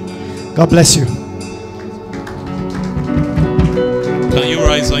 God bless you. Can you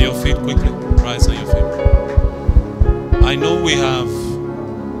rise on your feet quickly? Rise on your feet. I know we have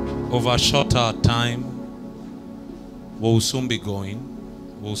overshot our time. We'll soon be going.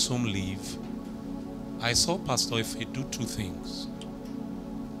 We'll soon leave. I saw Pastor Ife do two things.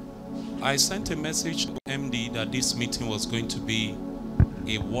 I sent a message to MD that this meeting was going to be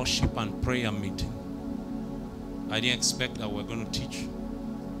a worship and prayer meeting. I didn't expect that we're going to teach.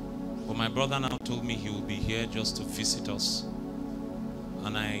 But my brother now told me he will be here just to visit us.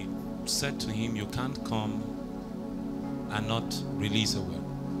 And I said to him, you can't come and not release a word.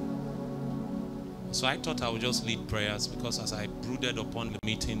 So I thought I would just lead prayers, because as I brooded upon the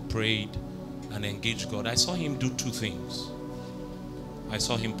meeting, prayed and engaged God, I saw him do two things. I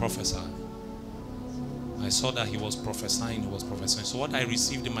saw him prophesy. I saw that he was prophesying. So what I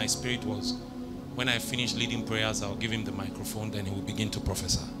received in my spirit was, when I finish leading prayers, I'll give him the microphone, then he will begin to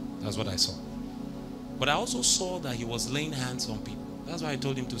prophesy. That's what I saw. But I also saw that he was laying hands on people. That's why I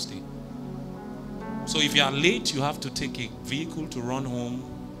told him to stay. So if you are late, you have to take a vehicle to run home,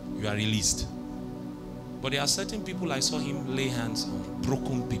 you are released. But there are certain people I saw him lay hands on.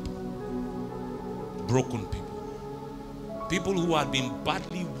 Broken people. Broken people. People who had been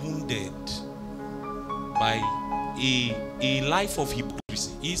badly wounded by a life of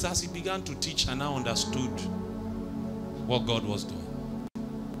hypocrisy. It's as he began to teach and now understood what God was doing.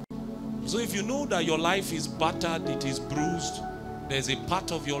 So if you know that your life is battered, it is bruised, there's a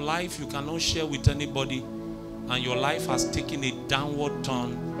part of your life you cannot share with anybody, and your life has taken a downward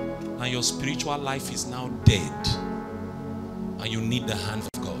turn, and your spiritual life is now dead, and you need the hand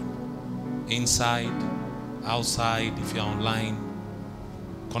of God. Inside, outside, if you're online,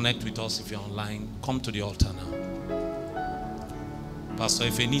 connect with us. If you're online, come to the altar now. Pastor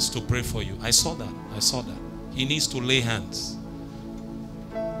Ife needs to pray for you. I saw that. He needs to lay hands.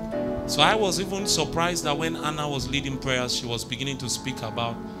 So I was even surprised that when Anna was leading prayers, she was beginning to speak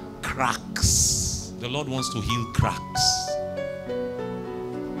about cracks. The Lord wants to heal cracks.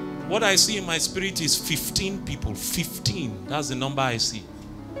 What I see in my spirit is 15 people. 15. That's the number I see.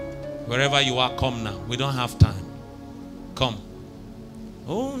 Wherever you are, come now. We don't have time. Come.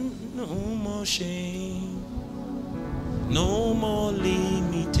 Oh, no more shame. No more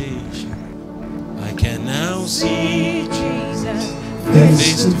limitation. I can now see Jesus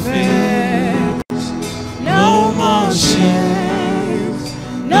face to face. No more shame.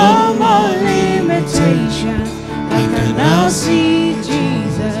 No more limitation. I can now see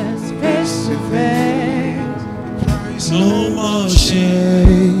Jesus face to face. No more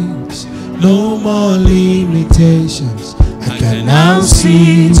shames, no more limitations. I can now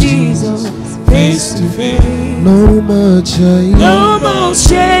see Jesus face to face. No more change, No more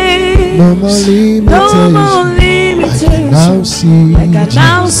shame. no more limitations. No more I can now limitation. see I can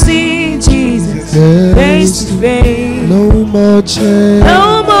now see Jesus face to face. No more change,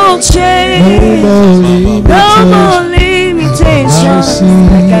 No more no shame. more No more limitations. limitation.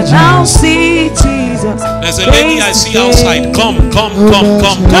 I can now see Jesus. There's a lady I see outside. Come. No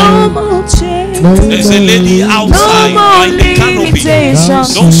more change. There's a lady outside by the canopy.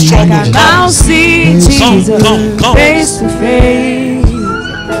 Don't struggle. I can now Come. see Jesus Come. face to face.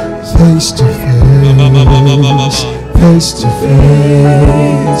 Face to face, face to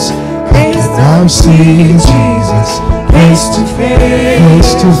face. I can now see Jesus Face to face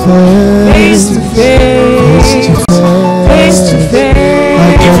face. to Face face, to face to face. Face to face. face.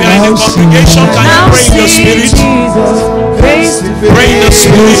 If you are in the congregation, can you Now pray in the see spirit? Jesus face to face. Pray in the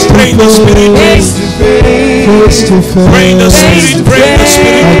spirit. Pray in the spirit. Face to face. Face to face. Pray in the spirit. Pray in the I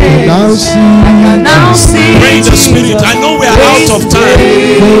spirit. can now see. Now see Pray in the spirit. I know we are out of time.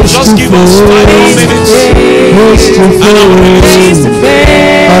 Just give us 5 more minutes. Face to And I will face release to you.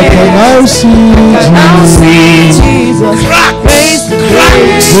 face. I can now see. Now see Jesus Cracks. face to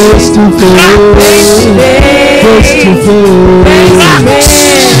Cracks. Face to face. Face to face.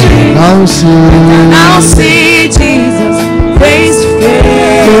 Now see. Now see Jesus face to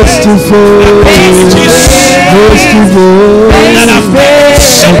face. Face to face. Face to That face. have been I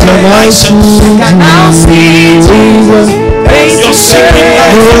separated can now myself. see. Now see Jesus face Your to secret face.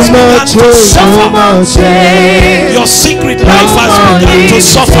 life has No more begun to change. No suffer. more change. Your secret life has begun to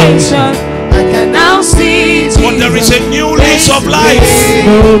suffer. I can now see Jesus. But there is a new lease of life.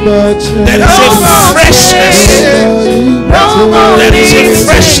 No more change. There is a freshness. No more There is a limitation.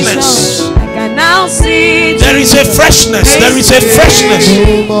 freshness. I can now see There is a freshness. There is a freshness.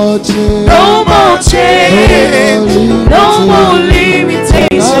 No more change. no more change. No more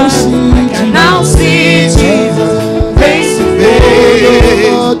limitations. I can now see Jesus face to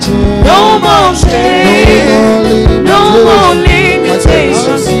face. No more change. No more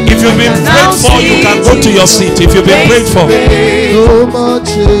limitations. If you've been prayed for, you can go to your seat. If you've been prayed for, No more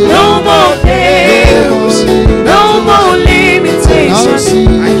change. No more names, no more limitations.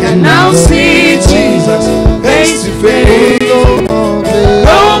 I can now see Jesus face to face.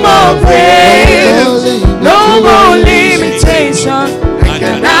 No more praise, no more limitation. I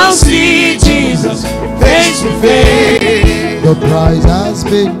can now see face. The price has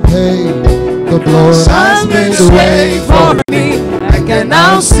been paid. The blood has made a way for me. I can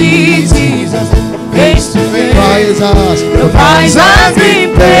now see Jesus face to face. The price has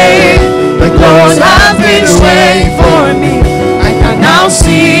been paid. The blood has made a way for me. I can now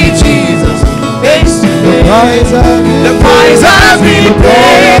see Jesus face to face. The price has been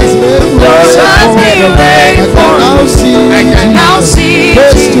paid. The blood has made a way for me. I can now see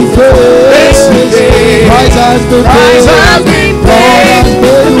face to face. The price has been paid.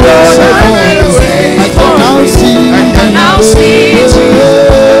 The blood has made a way. I can now see. I can now see Jesus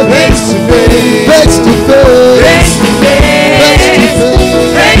face to face. Face to face. Face to face.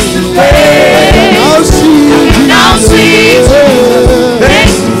 Face to face. Now see. Now see Jesus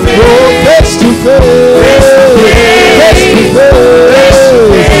face to face. Oh, face to face. Face to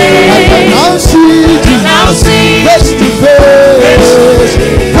face. I can now see Jesus. Now see Face to face. Face to face.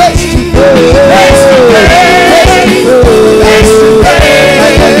 face to face. Face to face.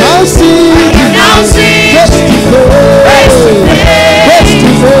 I can now see Jesus. Now see Face to face to face. face. Face to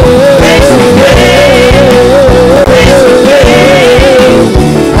Face to face. face to face.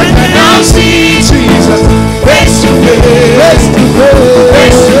 I can now see Jesus face to face. Face to face.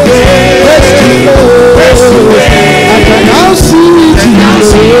 Face to face. Face to Face to face. I can now see Jesus.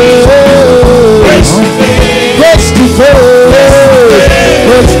 Face to face. Face to face.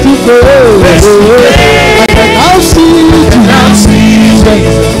 Face to face. I can now see Now see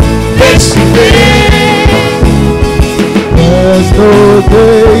Jesus. face to face. There's no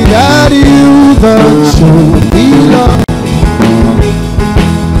day that you don't show me love.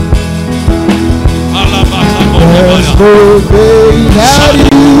 There's no day that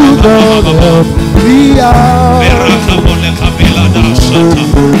you don't help me out.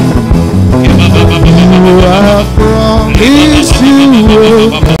 You have promised you will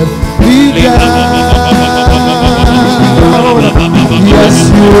let me down. Yes,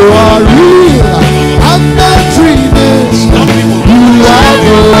 you are real. I'm not dreaming. You are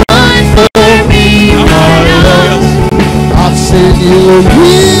the one for me, my love. I've seen you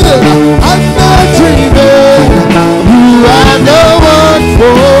real. I'm not dreaming. You are the one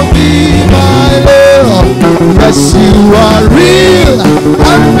for me, my love. Yes, you are real.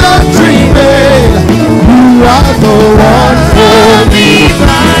 I'm not dreaming. You are the one for me,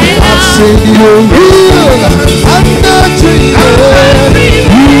 my love. I've seen you real. I'm not dreaming.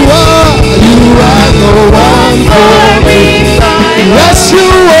 You are the one for me. Yes, you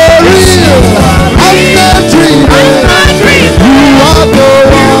are real. I'm not dreaming. You are the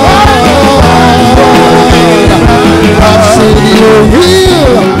one. I've seen you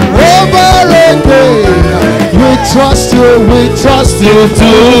real over again. We trust you,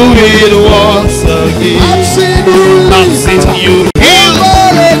 do it once again. I've seen you heal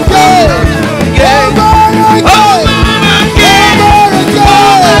over again.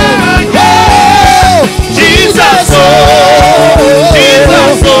 Jesus, oh,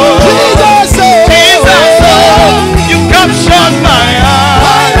 Jesus, oh, Jesus, oh, Jesus, oh, you captured my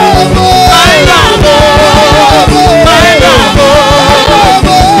heart, my love, my love,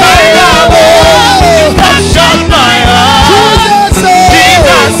 my love, you captured my heart, Jesus, oh,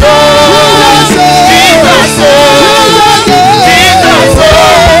 Jesus, oh, Jesus,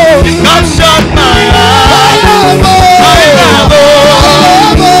 oh, you captured my heart, my love, my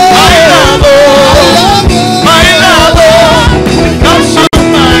love. My love, come show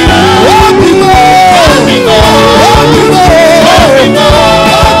my love.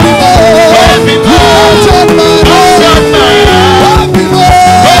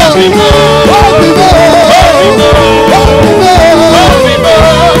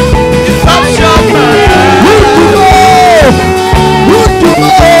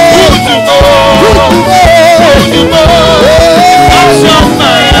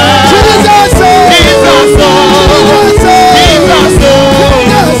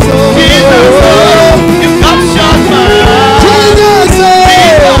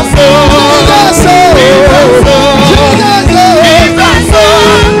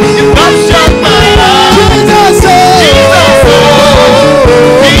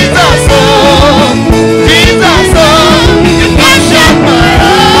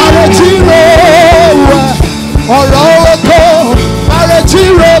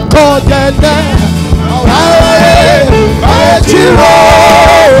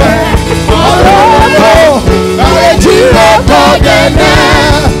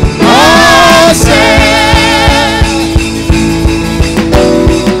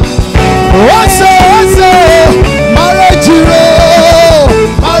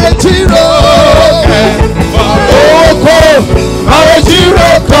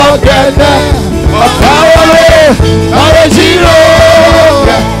 Ọ̀gẹ̀dẹ̀ ọ̀pá wọlé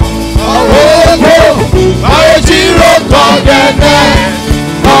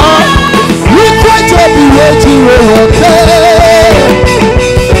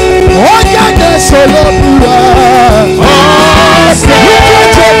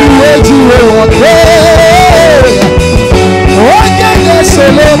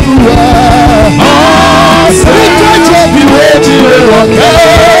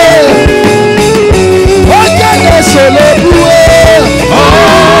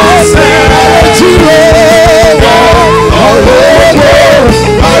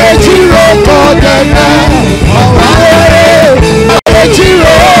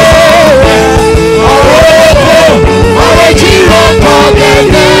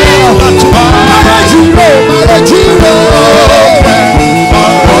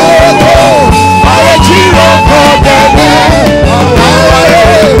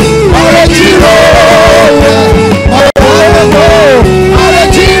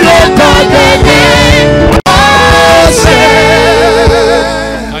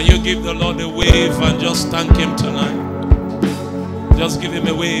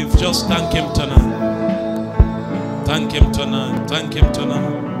believe, just thank him tonight. Thank him tonight. Thank him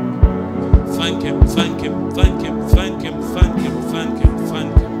tonight. Thank him, thank him, thank him, thank him, thank him, thank him,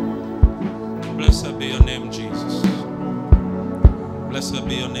 thank him. Blessed be your name, Jesus. Blessed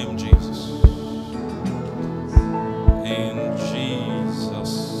be your name, Jesus. In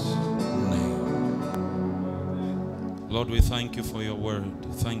Jesus' name. Lord, we thank you for your word.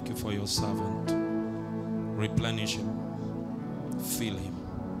 Thank you for your servant. Replenish him. Fill him.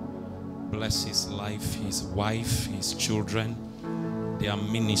 Bless his life, his wife, his children, their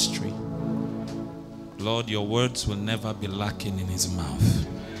ministry. Lord, your words will never be lacking in his mouth.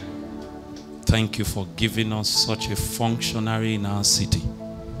 Thank you for giving us such a functionary in our city.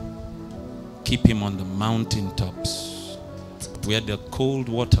 Keep him on the mountaintops where the cold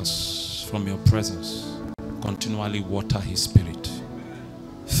waters from your presence continually water his spirit.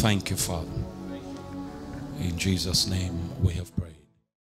 Thank you, Father. In Jesus' name we have prayed.